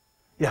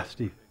 Yeah,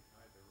 Steve.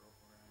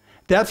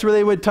 That's where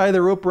they would tie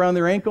the rope around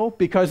their ankle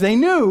because they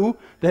knew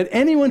that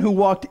anyone who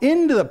walked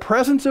into the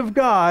presence of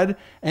God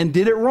and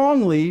did it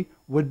wrongly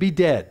would be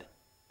dead.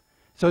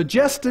 So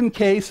just in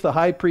case the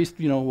high priest,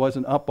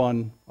 wasn't up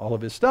on all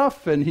of his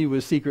stuff and he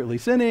was secretly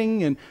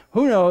sinning and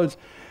who knows,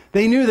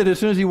 they knew that as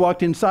soon as he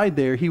walked inside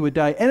there, he would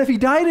die. And if he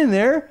died in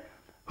there,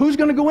 who's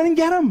going to go in and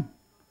get him?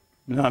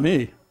 Not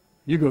me.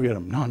 You go get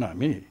him. No, not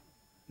me.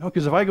 No,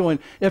 because if I go in,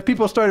 if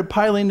people started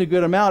piling a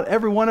good amount,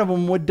 every one of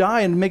them would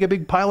die and make a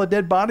big pile of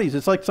dead bodies.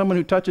 It's like someone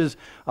who touches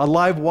a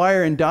live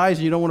wire and dies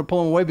and you don't want to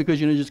pull them away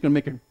because you're just going to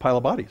make a pile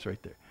of bodies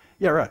right there.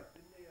 Yeah, right.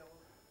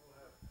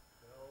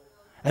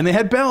 And they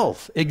had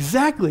bells.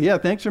 Exactly. Yeah,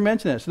 thanks for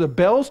mentioning that. So the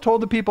bells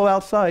told the people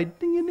outside,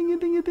 ding, ding,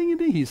 ding, ding,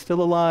 ding, he's still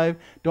alive.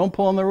 Don't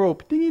pull on the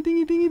rope. Ding,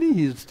 ding, ding, ding,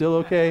 he's still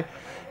okay.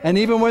 And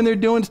even when they're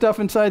doing stuff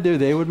inside there,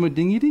 they would move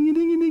ding, ding, ding,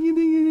 ding, ding,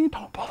 ding,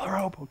 don't pull the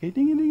rope. Okay,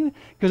 ding, ding, ding.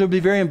 Because it would be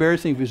very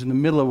embarrassing if he was in the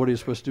middle of what he was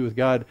supposed to do with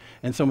God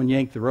and someone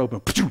yanked the rope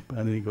and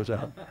then he goes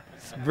out.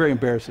 It's very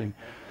embarrassing.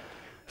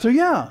 So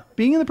yeah,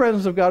 being in the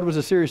presence of God was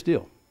a serious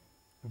deal.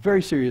 A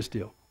very serious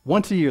deal.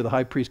 Once a year, the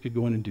high priest could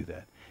go in and do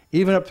that.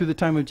 Even up through the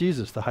time of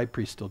Jesus, the high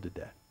priest still did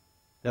that.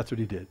 That's what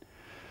he did.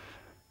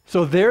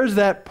 So there's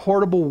that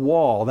portable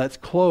wall that's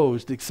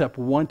closed except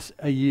once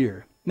a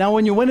year. Now,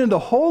 when you went into the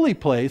holy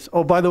place,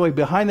 oh, by the way,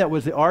 behind that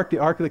was the Ark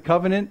of the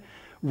Covenant.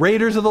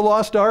 Raiders of the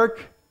Lost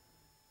Ark.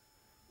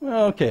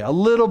 Okay, a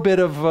little bit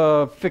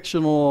of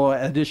fictional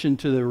addition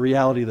to the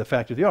reality of the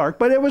fact of the Ark,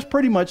 but it was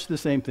pretty much the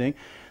same thing.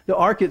 The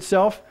Ark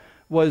itself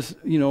was,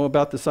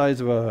 about the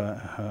size of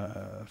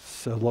a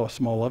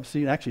small love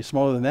seat. Actually,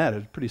 smaller than that. It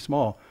was pretty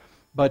small.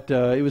 But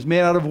it was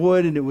made out of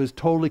wood, and it was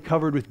totally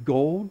covered with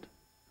gold.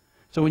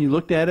 So when you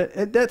looked at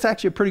it, that's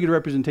actually a pretty good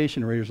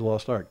representation of Raiders of the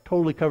Lost Ark.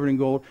 Totally covered in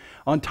gold.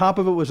 On top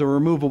of it was a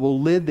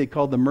removable lid they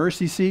called the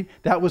mercy seat.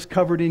 That was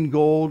covered in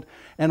gold.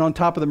 And on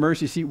top of the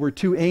mercy seat were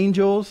two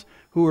angels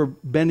who were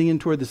bending in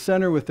toward the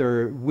center with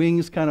their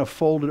wings kind of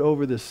folded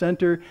over the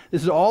center.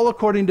 This is all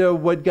according to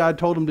what God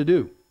told them to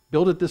do.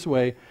 Build it this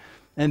way.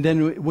 And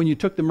then when you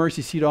took the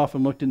mercy seat off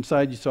and looked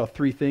inside, you saw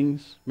three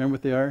things. Remember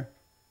what they are?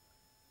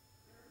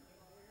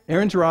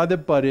 Aaron's rod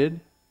that budded,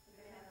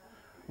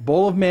 a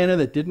bowl of manna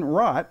that didn't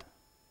rot,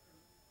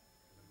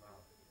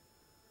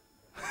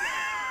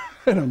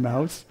 and a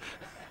mouse,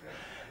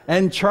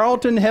 and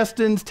Charlton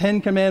Heston's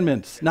 10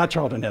 Commandments. Not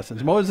Charlton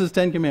Heston's, Moses'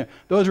 10 Commandments.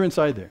 Those are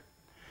inside there.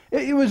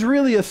 It was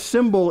really a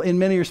symbol in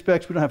many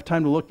respects, we don't have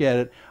time to look at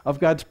it, of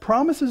God's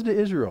promises to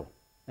Israel.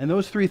 And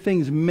those three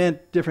things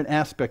meant different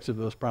aspects of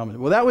those promises.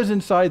 Well, that was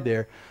inside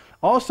there.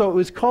 Also, it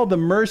was called the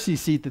mercy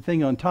seat, the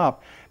thing on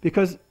top,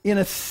 because in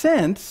a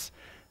sense,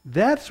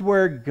 that's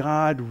where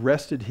God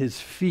rested his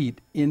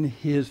feet in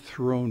his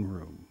throne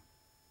room.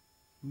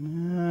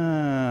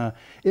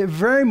 It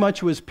very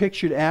much was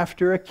pictured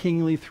after a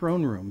kingly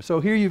throne room. So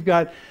here you've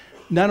got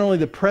not only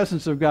the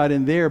presence of God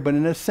in there, but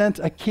in a sense,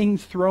 a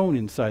king's throne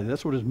inside.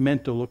 That's what it's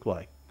meant to look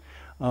like.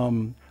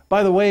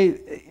 By the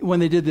way, when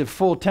they did the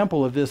full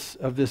temple of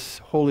this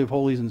Holy of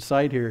Holies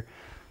inside here,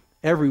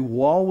 every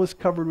wall was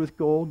covered with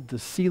gold, the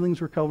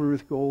ceilings were covered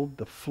with gold,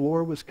 the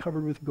floor was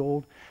covered with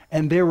gold,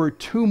 and there were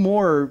two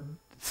more,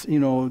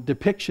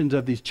 depictions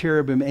of these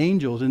cherubim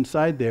angels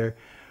inside there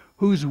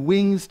whose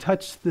wings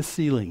touched the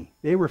ceiling.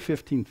 They were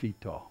 15 feet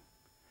tall.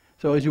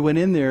 So as you went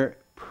in there,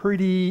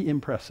 pretty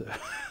impressive.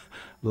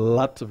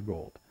 Lots of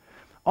gold.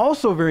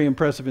 Also very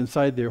impressive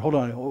inside there,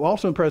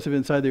 also impressive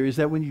inside there is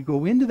that when you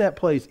go into that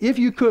place, if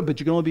you could, but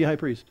you can only be a high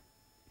priest,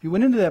 if you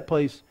went into that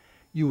place,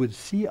 you would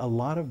see a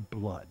lot of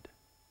blood.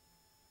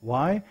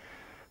 Why?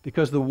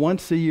 Because the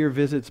once-a-year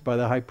visits by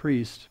the high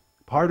priest,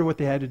 part of what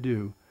they had to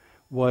do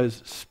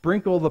was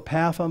sprinkle the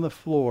path on the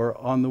floor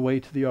on the way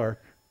to the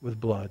ark with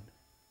blood,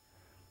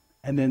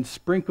 and then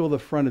sprinkle the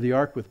front of the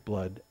ark with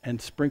blood,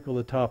 and sprinkle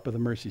the top of the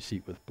mercy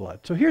seat with blood.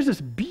 So here's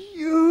this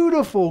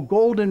beautiful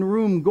golden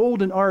room,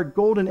 golden ark,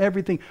 golden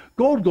everything,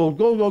 gold, gold,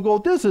 gold, gold,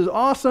 gold. This is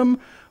awesome.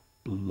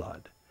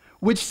 Blood.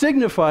 Which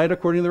signified,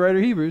 according to the writer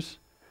of Hebrews,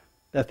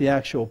 that the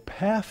actual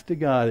path to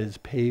God is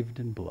paved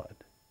in blood.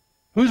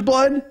 Whose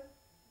blood?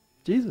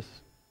 Jesus.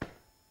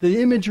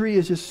 The imagery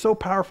is just so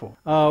powerful.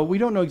 We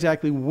don't know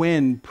exactly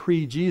when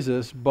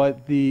pre-Jesus,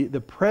 but the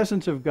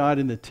presence of God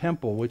in the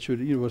temple, which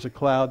was a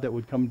cloud that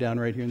would come down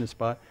right here in this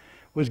spot,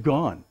 was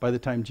gone by the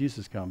time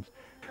Jesus comes.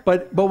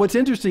 But what's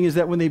interesting is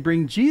that when they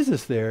bring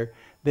Jesus there,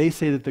 they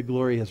say that the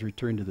glory has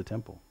returned to the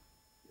temple.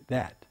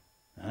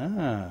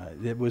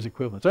 It was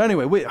equivalent. So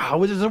anyway,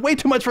 this is way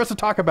too much for us to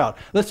talk about.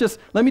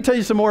 Let me tell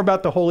you some more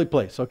about the holy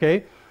place,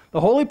 okay? The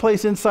holy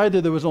place inside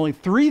there was only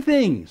three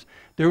things.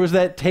 There was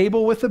that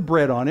table with the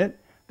bread on it.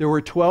 There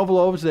were 12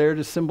 loaves there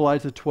to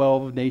symbolize the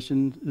 12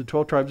 nations, the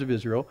 12 tribes of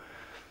Israel.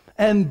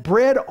 And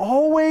bread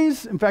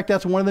always, in fact,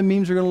 that's one of the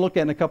memes we're going to look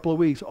at in a couple of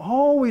weeks,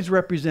 always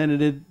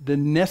represented the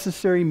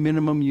necessary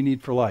minimum you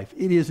need for life.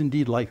 It is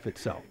indeed life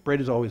itself. Bread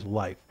is always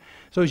life.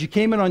 So as you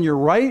came in on your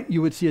right,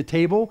 you would see a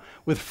table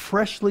with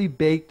freshly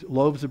baked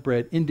loaves of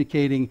bread,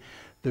 indicating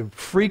the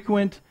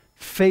frequent,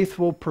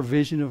 faithful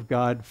provision of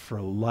God for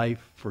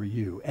life for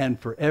you and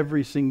for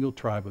every single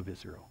tribe of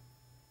Israel.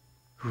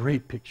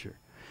 Great picture.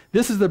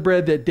 This is the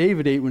bread that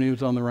David ate when he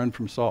was on the run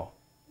from Saul,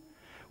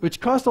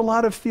 which caused a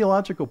lot of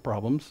theological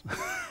problems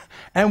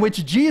and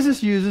which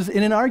Jesus uses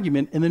in an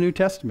argument in the New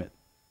Testament.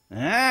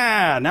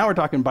 Now we're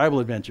talking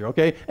Bible adventure,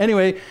 okay?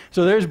 Anyway,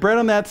 so there's bread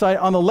on that side.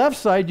 On the left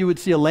side, you would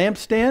see a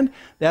lampstand.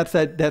 That's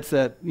that,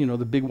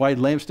 the big wide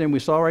lampstand we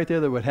saw right there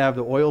that would have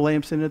the oil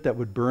lamps in it that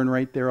would burn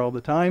right there all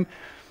the time.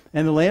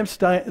 And the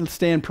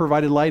lampstand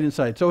provided light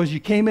inside. So as you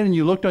came in and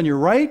you looked on your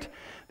right,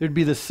 there'd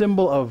be the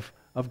symbol of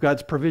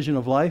God's provision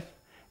of life.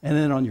 And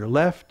then on your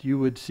left, you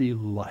would see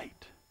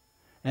light.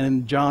 And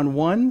in John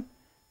 1,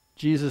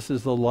 Jesus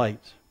is the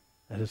light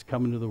that has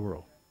come into the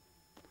world.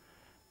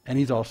 And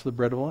he's also the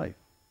bread of life.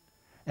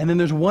 And then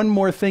there's one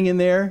more thing in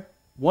there,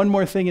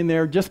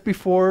 just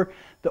before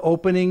the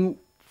opening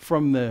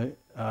from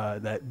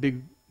that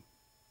big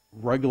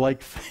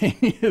rug-like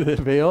thing, the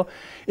veil,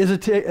 is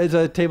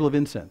a table of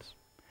incense.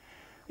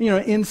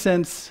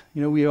 Incense,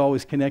 we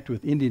always connect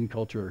with Indian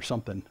culture or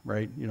something,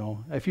 right?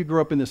 If you grew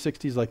up in the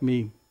 60s like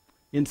me,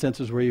 incense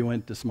is where you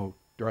went to smoke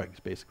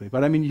drugs, basically.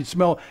 But I mean, you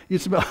smell,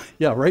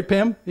 yeah, right,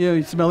 Pam?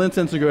 You smell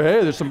incense and go,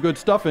 hey, there's some good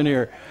stuff in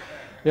here.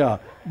 Yeah.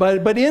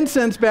 But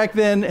incense back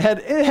then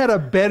had a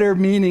better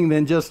meaning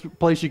than just a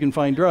place you can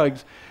find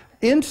drugs.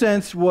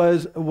 Incense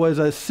was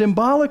a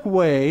symbolic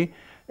way,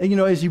 and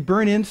as you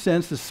burn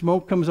incense, the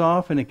smoke comes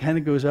off and it kind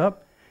of goes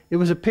up. It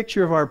was a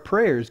picture of our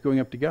prayers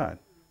going up to God.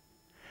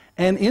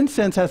 And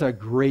incense has a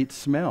great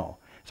smell.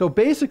 So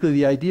basically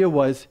the idea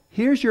was,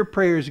 here's your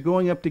prayers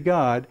going up to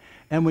God,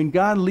 and when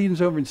God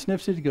leans over and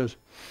sniffs it, he goes,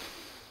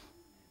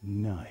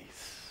 nice.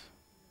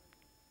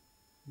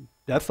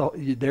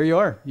 There you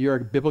are. You're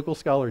a biblical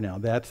scholar now.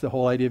 That's the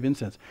whole idea of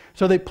incense.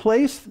 So they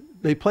place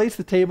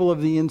the table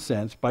of the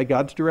incense by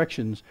God's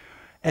directions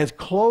as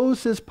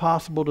close as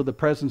possible to the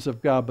presence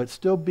of God, but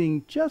still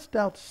being just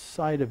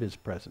outside of his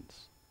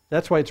presence.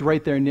 That's why it's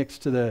right there next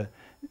to the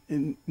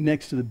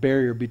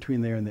barrier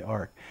between there and the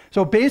ark.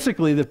 So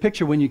basically, the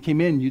picture when you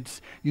came in,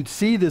 you'd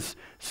see this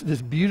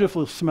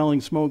beautiful smelling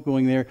smoke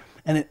going there,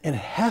 and it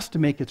has to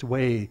make its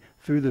way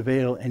through the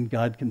veil, and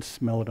God can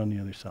smell it on the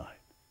other side.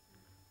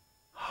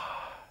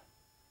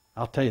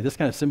 I'll tell you, this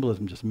kind of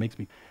symbolism just makes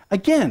me...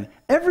 Again,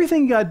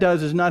 everything God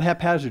does is not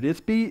haphazard.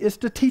 It's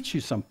to teach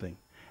you something.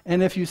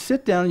 And if you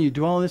sit down and you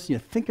do all this and you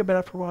think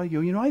about it for a while,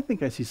 you go, I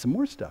think I see some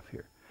more stuff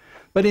here.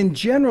 But in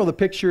general, the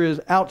picture is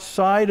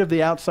outside of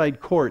the outside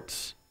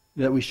courts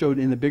that we showed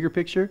in the bigger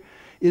picture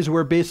is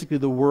where basically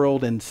the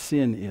world and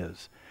sin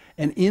is.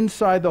 And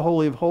inside the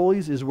Holy of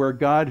Holies is where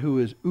God, who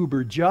is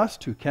uber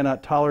just, who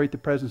cannot tolerate the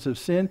presence of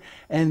sin,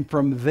 and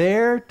from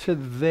there to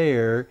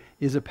there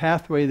is a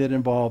pathway that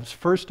involves,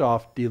 first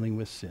off, dealing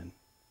with sin.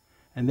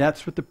 And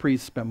that's what the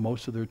priests spent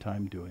most of their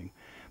time doing.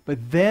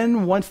 But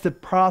then, once the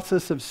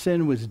process of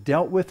sin was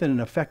dealt with in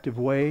an effective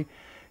way,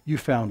 you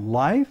found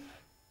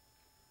life,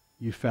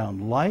 you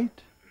found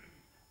light,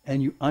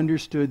 and you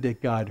understood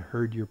that God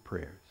heard your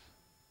prayers.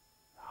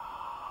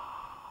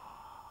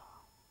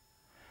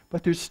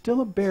 But there's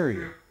still a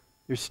barrier.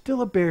 There's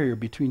still a barrier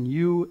between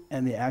you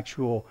and the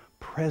actual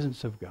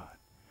presence of God.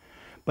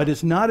 But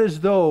it's not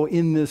as though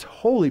in this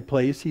holy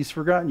place he's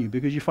forgotten you,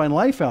 because you find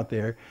life out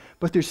there,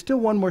 but there's still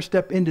one more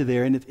step into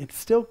there, and it's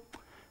still,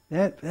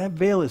 that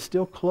veil is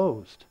still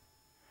closed.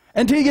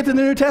 Until you get to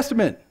the New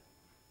Testament.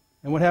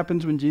 And what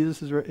happens when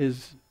Jesus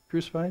is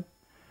crucified?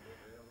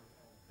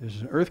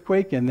 There's an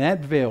earthquake, and that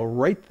veil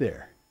right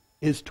there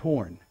is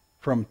torn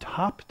from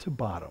top to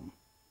bottom,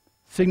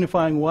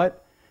 signifying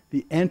what?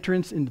 The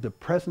entrance into the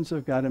presence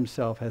of God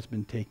himself has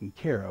been taken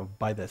care of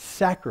by the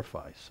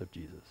sacrifice of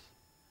Jesus.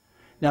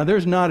 Now,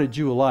 there's not a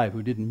Jew alive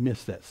who didn't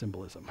miss that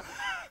symbolism.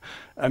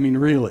 I mean,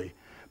 really.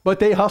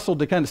 But they hustled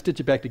to kind of stitch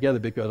it back together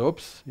because,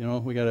 oops,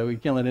 we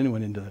can't let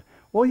anyone into the...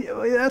 Well,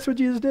 yeah, that's what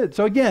Jesus did.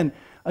 So again,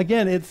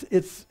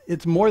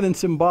 it's more than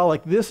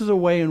symbolic. This is a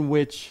way in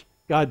which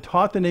God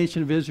taught the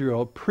nation of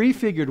Israel,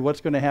 prefigured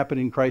what's going to happen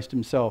in Christ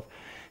himself,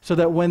 so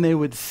that when they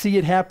would see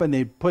it happen,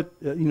 they'd put,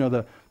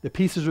 the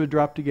pieces would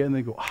drop together and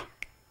they'd go,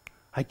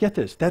 I get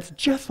this. That's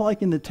just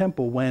like in the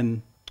temple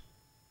when,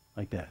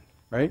 like that,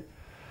 right?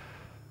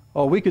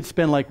 Oh, we could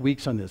spend like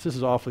weeks on this. This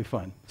is awfully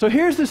fun. So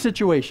here's the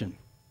situation.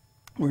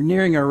 We're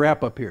nearing our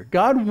wrap up here.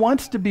 God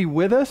wants to be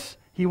with us.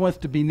 He wants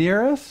to be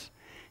near us.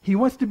 He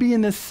wants to be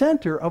in the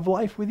center of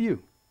life with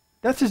you.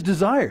 That's his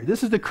desire.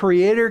 This is the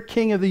creator,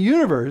 king of the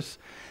universe.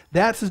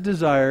 That's his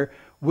desire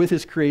with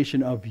his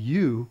creation of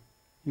you,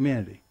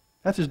 humanity.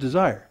 That's his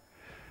desire.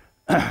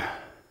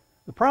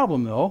 The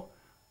problem, though,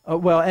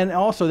 and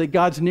also that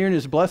God's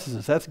nearness blesses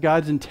us. That's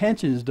God's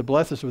intention, is to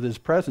bless us with his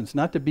presence,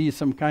 not to be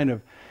some kind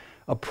of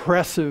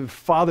oppressive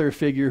father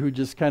figure who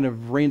just kind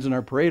of rains in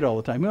our parade all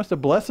the time. He wants to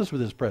bless us with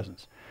his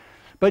presence.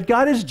 But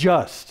God is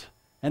just,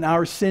 and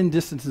our sin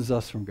distances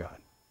us from God.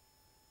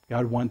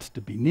 God wants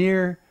to be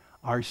near.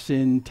 Our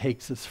sin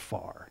takes us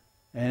far.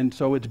 And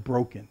so it's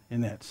broken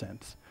in that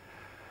sense.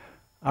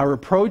 Our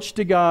approach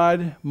to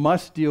God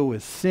must deal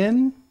with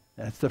sin.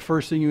 That's the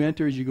first thing you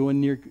enter as you go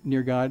in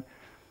near God.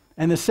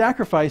 And the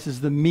sacrifice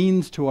is the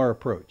means to our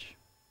approach.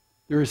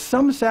 There is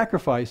some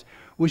sacrifice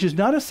which is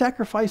not a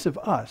sacrifice of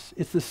us.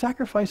 It's the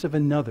sacrifice of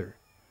another.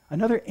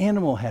 Another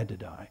animal had to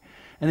die.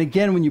 And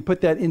again, when you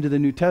put that into the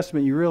New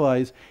Testament, you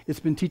realize it's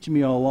been teaching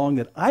me all along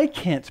that I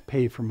can't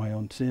pay for my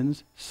own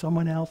sins.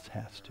 Someone else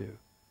has to.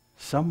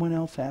 Someone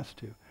else has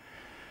to.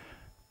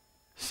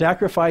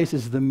 Sacrifice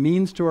is the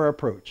means to our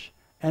approach.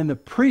 And the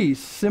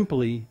priests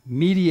simply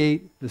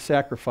mediate the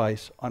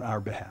sacrifice on our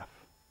behalf.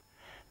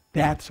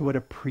 That's what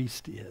a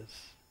priest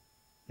is.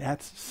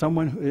 That's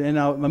someone who, and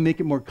I'll make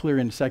it more clear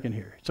in a second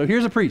here. So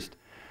here's a priest.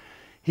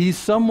 He's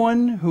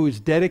someone who is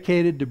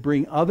dedicated to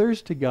bring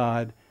others to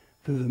God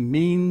through the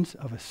means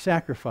of a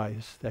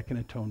sacrifice that can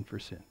atone for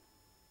sin.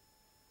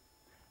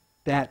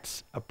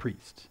 That's a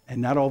priest,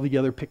 and not all the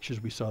other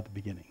pictures we saw at the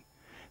beginning.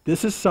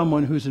 This is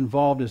someone who's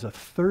involved as a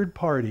third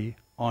party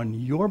on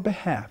your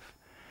behalf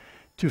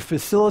to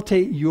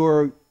facilitate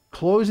your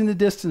closing the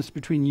distance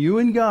between you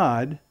and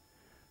God,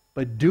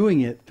 but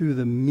doing it through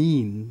the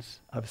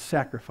means of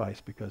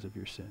sacrifice because of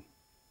your sin.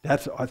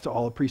 That's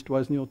all a priest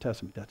was in the Old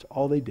Testament. That's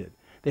all they did.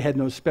 They had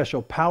no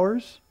special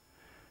powers.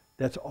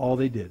 That's all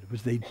they did,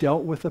 was they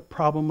dealt with the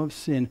problem of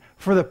sin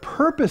for the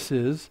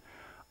purposes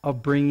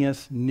of bringing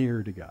us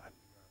nearer to God.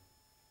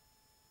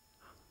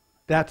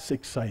 That's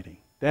exciting.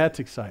 That's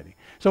exciting.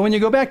 So when you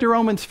go back to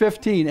Romans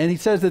 15, and he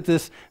says that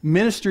this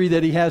ministry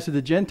that he has to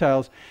the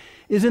Gentiles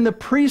is in the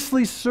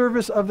priestly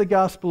service of the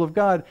gospel of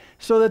God,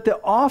 so that the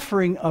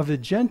offering of the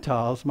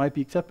Gentiles might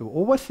be acceptable.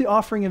 Well, what's the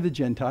offering of the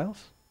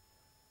Gentiles?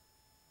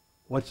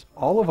 What's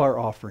all of our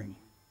offering?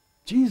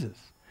 Jesus.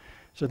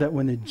 So that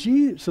when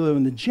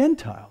the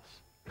Gentiles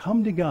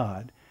come to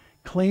God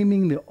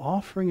claiming the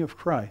offering of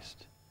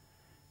Christ,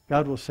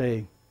 God will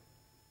say,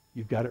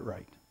 you've got it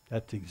right.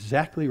 That's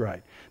exactly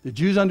right. The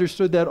Jews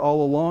understood that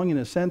all along in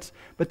a sense,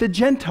 but the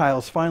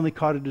Gentiles finally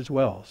caught it as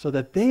well, so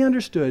that they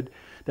understood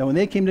that when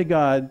they came to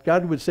God,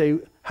 God would say,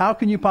 how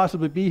can you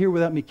possibly be here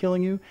without me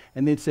killing you?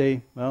 And they'd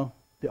say, well,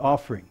 the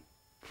offering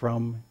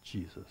from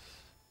Jesus.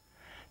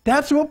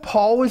 That's what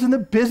Paul was in the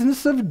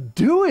business of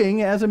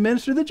doing as a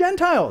minister to the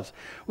Gentiles,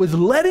 was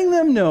letting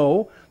them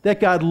know that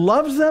God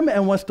loves them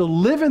and wants to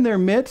live in their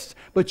midst,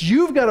 but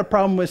you've got a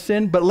problem with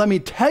sin, but let me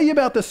tell you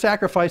about the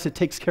sacrifice that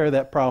takes care of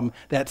that problem.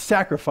 That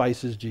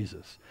sacrifice is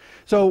Jesus.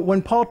 So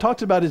when Paul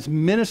talks about his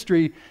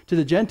ministry to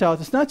the Gentiles,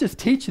 it's not just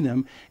teaching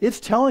them, it's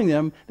telling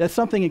them that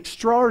something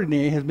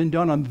extraordinary has been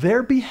done on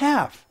their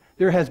behalf.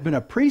 There has been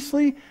a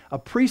priestly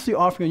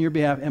offering on your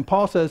behalf. And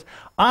Paul says,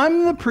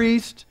 I'm the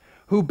priest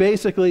who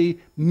basically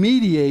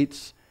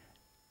mediates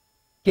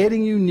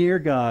getting you near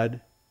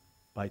God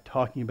by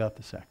talking about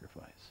the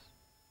sacrifice.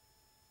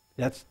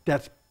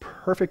 That's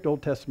perfect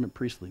Old Testament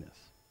priestliness.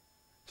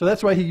 So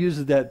that's why he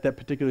uses that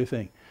particular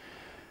thing.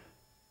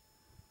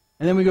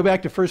 And then we go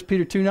back to 1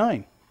 Peter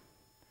 2:9.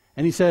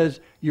 And he says,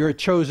 you're a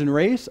chosen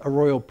race, a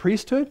royal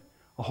priesthood,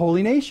 a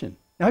holy nation.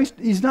 Now,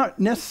 he's not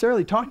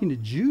necessarily talking to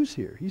Jews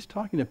here. He's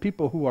talking to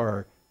people who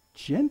are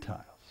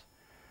Gentiles.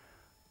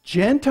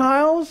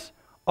 Gentiles?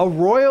 A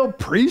royal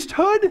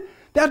priesthood?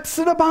 That's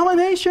an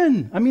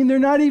abomination. I mean, they're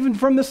not even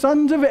from the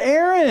sons of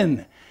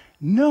Aaron.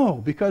 No,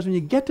 because when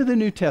you get to the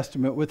New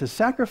Testament with the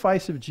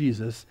sacrifice of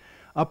Jesus,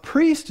 a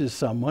priest is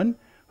someone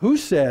who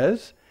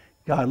says,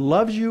 God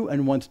loves you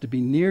and wants to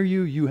be near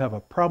you. You have a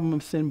problem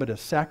of sin, but a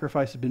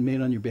sacrifice has been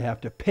made on your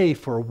behalf to pay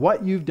for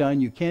what you've done.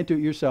 You can't do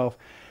it yourself.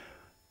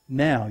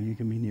 Now you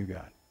can be near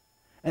God.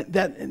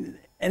 And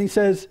he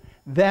says,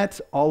 that's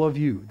all of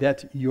you.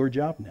 That's your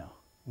job now.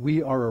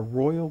 We are a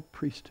royal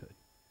priesthood.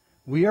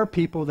 We are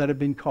people that have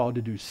been called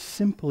to do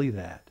simply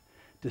that,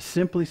 to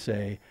simply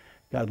say,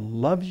 God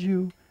loves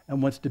you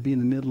and wants to be in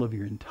the middle of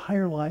your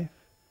entire life.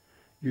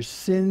 Your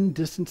sin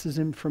distances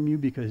him from you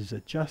because he's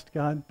a just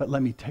God. But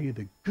let me tell you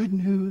the good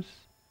news.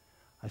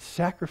 A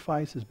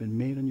sacrifice has been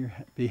made on your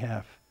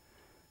behalf.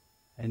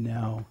 And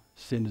now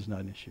sin is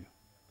not an issue.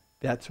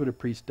 That's what a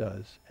priest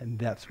does. And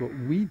that's what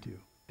we do.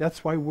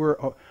 That's why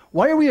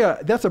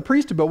that's a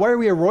priesthood, but why are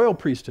we a royal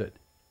priesthood?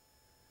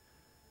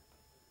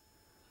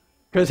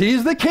 Because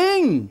he's the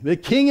King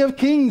of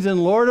kings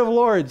and Lord of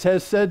lords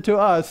has said to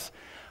us,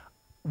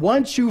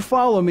 once you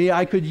follow me,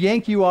 I could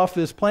yank you off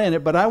this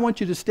planet, but I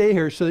want you to stay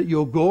here so that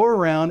you'll go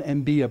around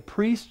and be a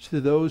priest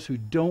to those who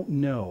don't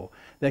know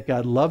that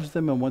God loves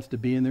them and wants to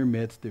be in their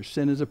midst. Their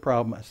sin is a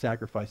problem. A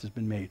sacrifice has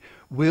been made.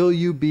 Will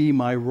you be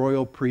my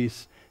royal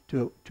priest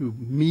to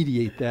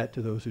mediate that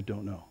to those who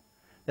don't know?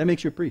 That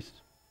makes you a priest.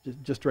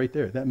 Just right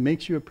there. That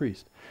makes you a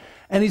priest.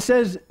 And he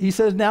says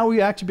now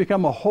we actually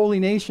become a holy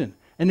nation.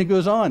 And it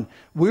goes on.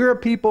 We're a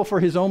people for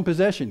his own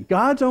possession.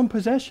 God's own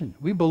possession.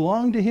 We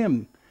belong to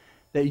him.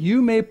 That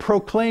you may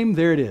proclaim,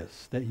 there it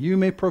is, that you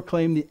may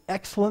proclaim the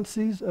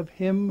excellencies of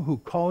him who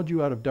called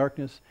you out of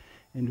darkness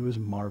into his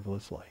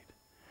marvelous light.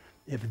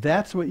 If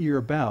that's what you're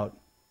about,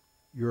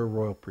 you're a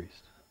royal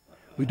priest.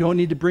 We don't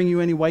need to bring you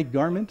any white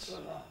garments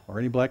or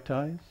any black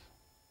ties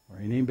or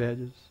any name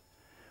badges.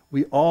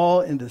 We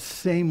all, in the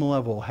same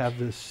level, have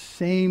the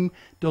same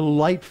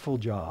delightful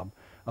job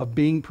of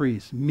being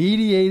priests,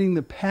 mediating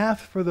the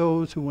path for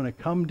those who want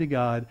to come to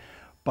God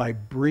by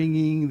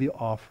bringing the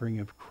offering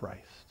of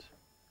Christ.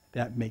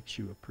 That makes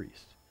you a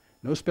priest.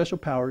 No special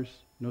powers,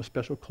 no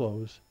special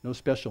clothes, no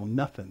special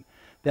nothing.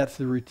 That's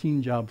the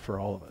routine job for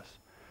all of us.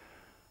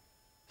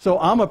 So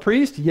I'm a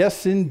priest.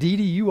 Yes, indeed,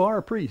 you are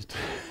a priest.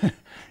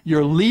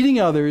 You're leading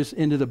others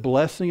into the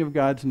blessing of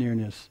God's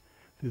nearness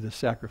through the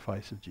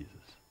sacrifice of Jesus.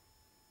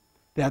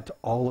 That's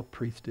all a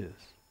priest is,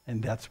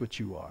 and that's what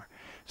you are.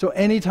 So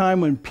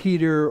anytime when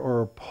Peter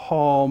or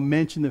Paul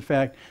mention the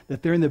fact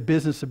that they're in the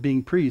business of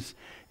being priests,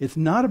 it's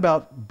not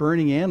about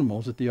burning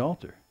animals at the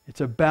altar.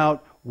 It's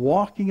about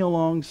walking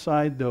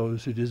alongside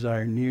those who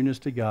desire nearness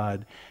to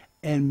God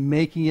and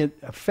making it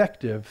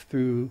effective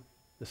through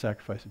the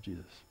sacrifice of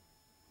Jesus.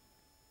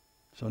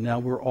 So now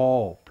we're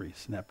all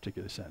priests in that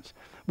particular sense.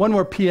 One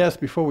more P.S.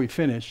 before we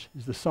finish.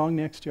 Is the song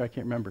next to? I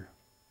can't remember.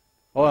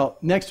 Well,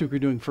 next week we're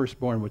doing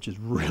Firstborn, which is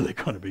really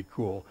going to be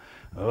cool.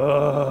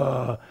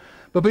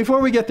 But before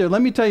we get there,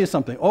 let me tell you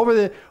something.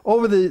 Over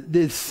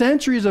the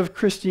centuries of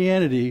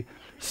Christianity,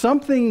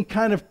 something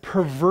kind of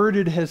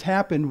perverted has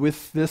happened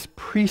with this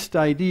priest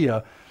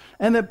idea.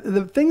 And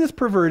the thing that's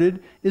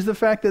perverted is the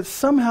fact that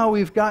somehow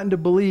we've gotten to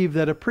believe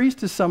that a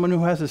priest is someone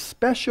who has a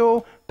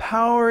special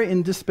power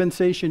and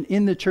dispensation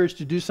in the church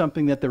to do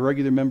something that the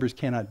regular members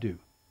cannot do.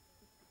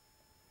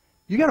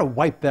 You got to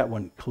wipe that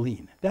one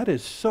clean. That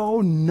is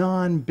so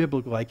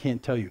non-biblical, I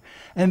can't tell you.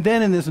 And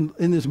then in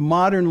this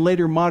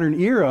later modern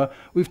era,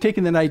 we've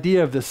taken that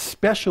idea of the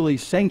specially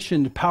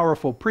sanctioned,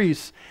 powerful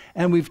priests,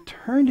 and we've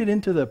turned it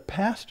into the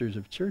pastors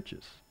of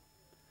churches.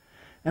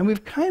 And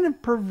we've kind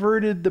of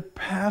perverted the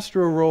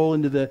pastoral role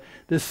into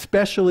the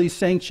specially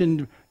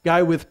sanctioned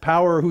guy with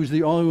power who's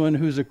the only one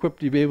who's equipped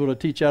to be able to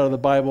teach out of the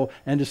Bible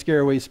and to scare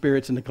away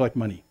spirits and to collect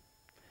money.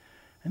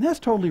 And that's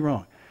totally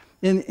wrong.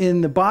 In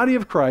the body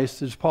of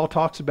Christ, as Paul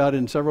talks about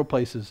in several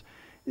places,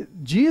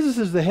 Jesus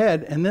is the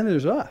head, and then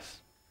there's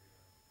us.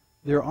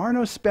 There are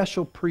no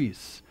special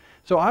priests.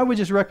 So I would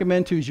just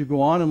recommend to you, as you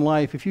go on in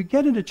life, if you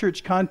get into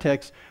church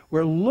context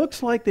where it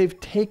looks like they've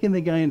taken the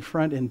guy in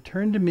front and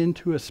turned him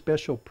into a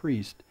special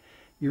priest,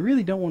 you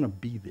really don't want to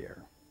be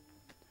there.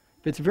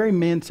 It's very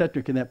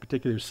man-centric in that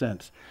particular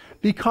sense.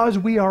 Because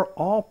we are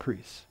all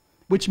priests,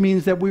 which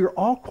means that we are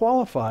all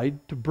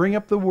qualified to bring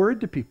up the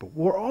word to people.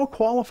 We're all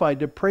qualified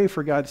to pray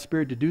for God's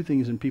Spirit to do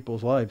things in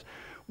people's lives.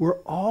 We're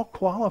all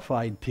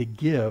qualified to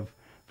give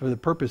for the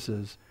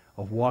purposes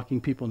of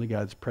walking people into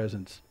God's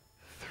presence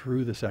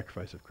through the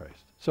sacrifice of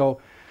Christ.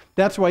 So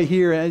that's why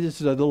here, and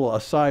this is a little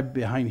aside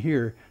behind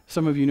here,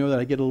 some of you know that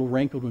I get a little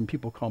rankled when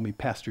people call me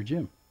Pastor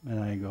Jim. And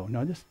I go,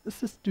 no, let's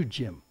just do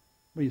Jim.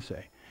 What do you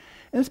say?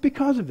 And it's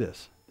because of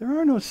this. There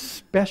are no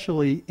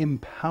specially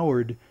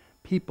empowered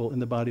people in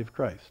the body of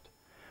Christ.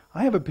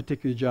 I have a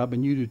particular job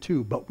and you do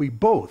too, but we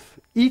both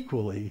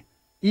equally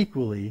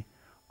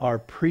are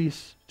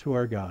priests to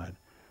our God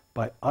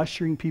by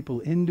ushering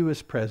people into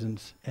his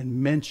presence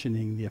and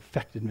mentioning the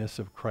effectiveness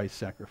of Christ's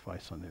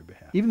sacrifice on their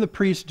behalf. Even the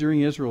priests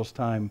during Israel's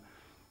time,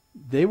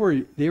 they were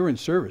in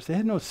service. They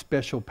had no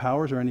special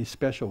powers or any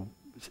special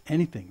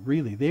anything,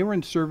 really. They were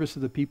in service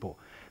of the people.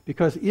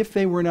 Because if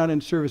they were not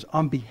in service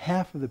on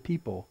behalf of the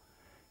people,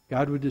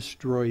 God would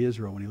destroy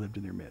Israel when he lived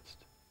in their midst.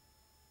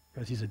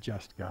 Because he's a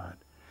just God.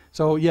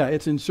 So yeah,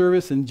 it's in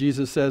service, and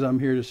Jesus says, I'm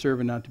here to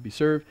serve and not to be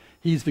served.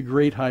 He's the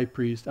great high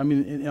priest. I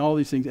mean, and all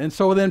these things. And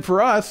so then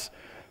for us,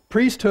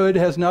 priesthood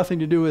has nothing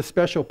to do with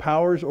special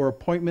powers or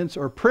appointments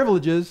or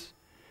privileges.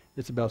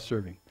 It's about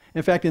serving.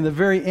 In fact, in the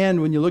very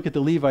end, when you look at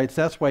the Levites,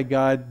 that's why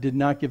God did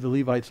not give the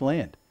Levites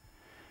land.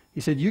 He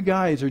said, you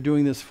guys are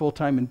doing this full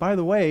time. And by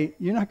the way,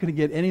 you're not going to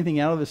get anything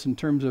out of this in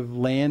terms of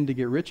land to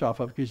get rich off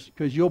of,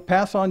 because you'll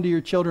pass on to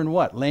your children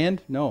what?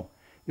 Land? No.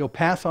 You'll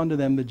pass on to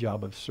them the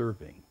job of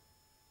serving.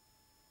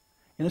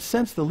 In a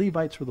sense, the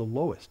Levites were the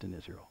lowest in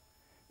Israel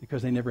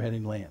because they never had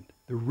any land.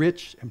 The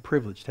rich and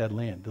privileged had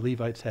land. The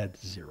Levites had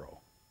zero.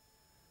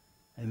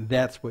 And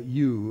that's what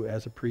you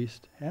as a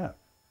priest have.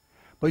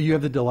 But you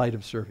have the delight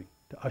of serving,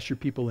 to usher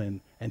people in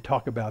and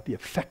talk about the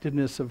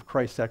effectiveness of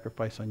Christ's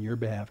sacrifice on your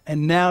behalf.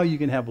 And now you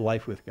can have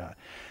life with God.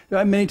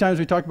 Many times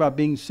we talk about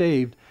being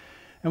saved,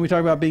 and we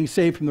talk about being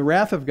saved from the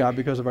wrath of God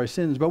because of our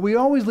sins, but we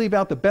always leave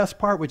out the best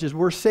part, which is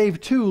we're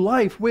saved to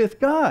life with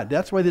God.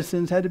 That's why the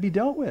sins had to be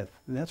dealt with.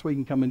 And that's why you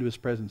can come into his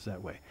presence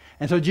that way.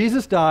 And so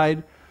Jesus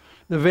died.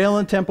 The veil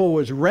in the temple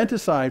was rent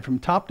aside from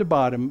top to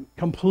bottom,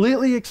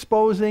 completely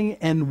exposing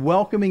and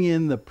welcoming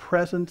in the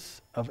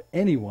presence of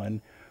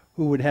anyone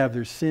who would have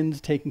their sins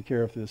taken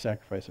care of through the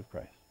sacrifice of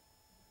Christ.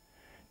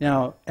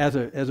 Now, as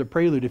a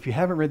prelude, if you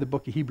haven't read the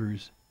book of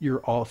Hebrews, you're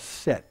all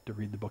set to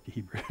read the book of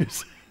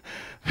Hebrews.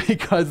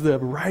 Because the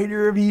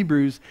writer of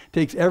Hebrews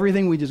takes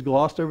everything we just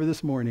glossed over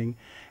this morning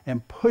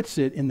and puts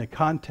it in the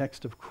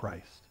context of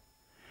Christ.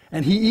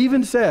 And he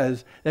even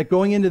says that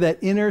going into that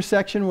inner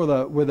section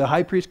where the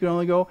high priest could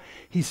only go,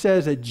 he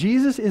says that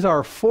Jesus is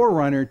our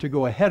forerunner to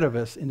go ahead of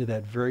us into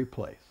that very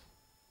place.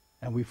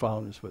 And we follow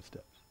in his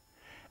footsteps.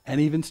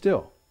 And even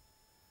still,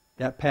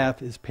 that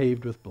path is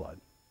paved with blood,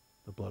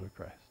 the blood of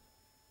Christ.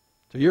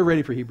 So you're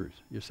ready for Hebrews.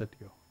 You're set to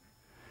go.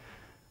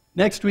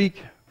 Next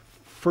week,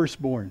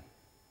 firstborn.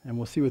 And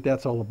we'll see what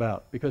that's all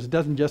about. Because it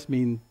doesn't just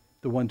mean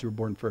the ones who were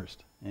born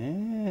first.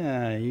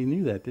 Yeah, you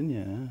knew that, didn't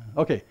you?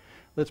 Okay,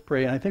 let's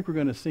pray. And I think we're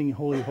going to sing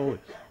Holy of Holies.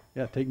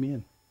 Yeah, take me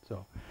in.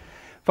 So,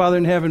 Father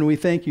in heaven, we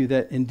thank you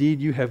that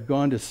indeed you have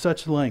gone to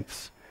such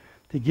lengths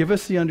to give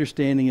us the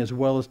understanding as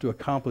well as to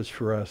accomplish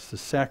for us the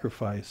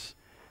sacrifice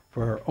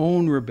for our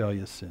own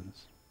rebellious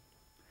sins.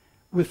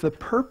 With the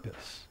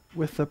purpose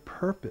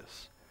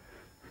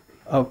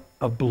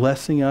of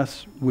blessing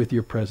us with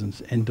your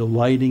presence and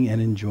delighting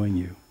and enjoying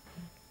you.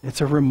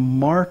 It's a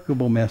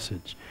remarkable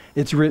message.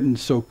 It's written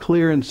so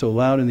clear and so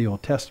loud in the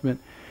Old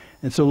Testament.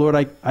 And so, Lord,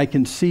 I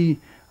can see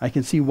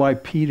why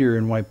Peter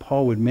and why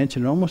Paul would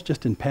mention it almost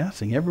just in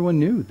passing. Everyone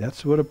knew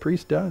that's what a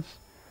priest does.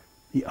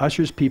 He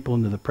ushers people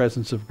into the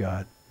presence of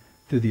God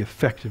through the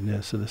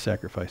effectiveness of the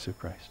sacrifice of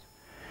Christ.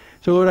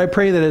 So, Lord, I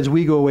pray that as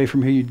we go away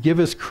from here, you'd give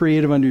us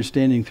creative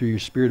understanding through your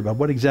Spirit about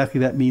what exactly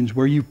that means,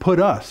 where you've put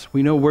us.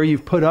 We know where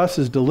you've put us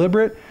is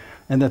deliberate,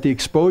 and that the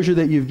exposure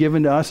that you've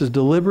given to us is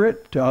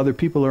deliberate to other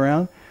people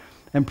around.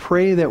 And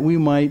pray that we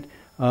might,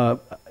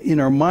 in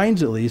our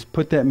minds at least,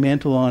 put that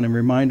mantle on and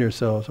remind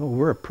ourselves, oh,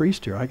 we're a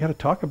priest here. I got to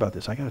talk about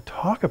this. I got to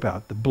talk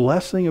about the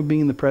blessing of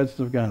being in the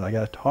presence of God. I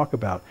got to talk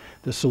about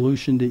the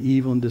solution to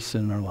evil and to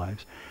sin in our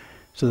lives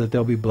so that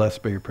they'll be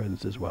blessed by your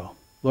presence as well.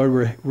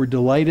 Lord, we're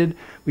delighted.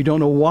 We don't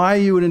know why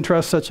you would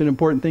entrust such an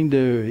important thing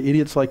to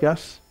idiots like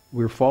us.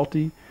 We're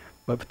faulty.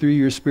 But through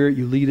your Spirit,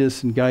 you lead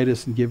us and guide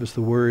us and give us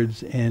the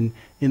words. And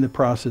in the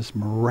process,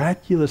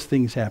 miraculous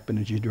things happen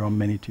as you draw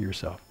many to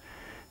yourself.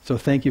 So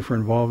thank you for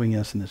involving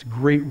us in this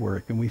great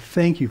work. And we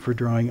thank you for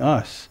drawing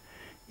us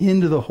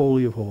into the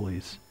Holy of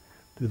Holies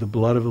through the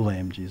blood of the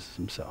Lamb, Jesus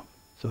himself.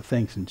 So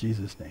thanks in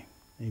Jesus' name.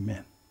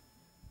 Amen.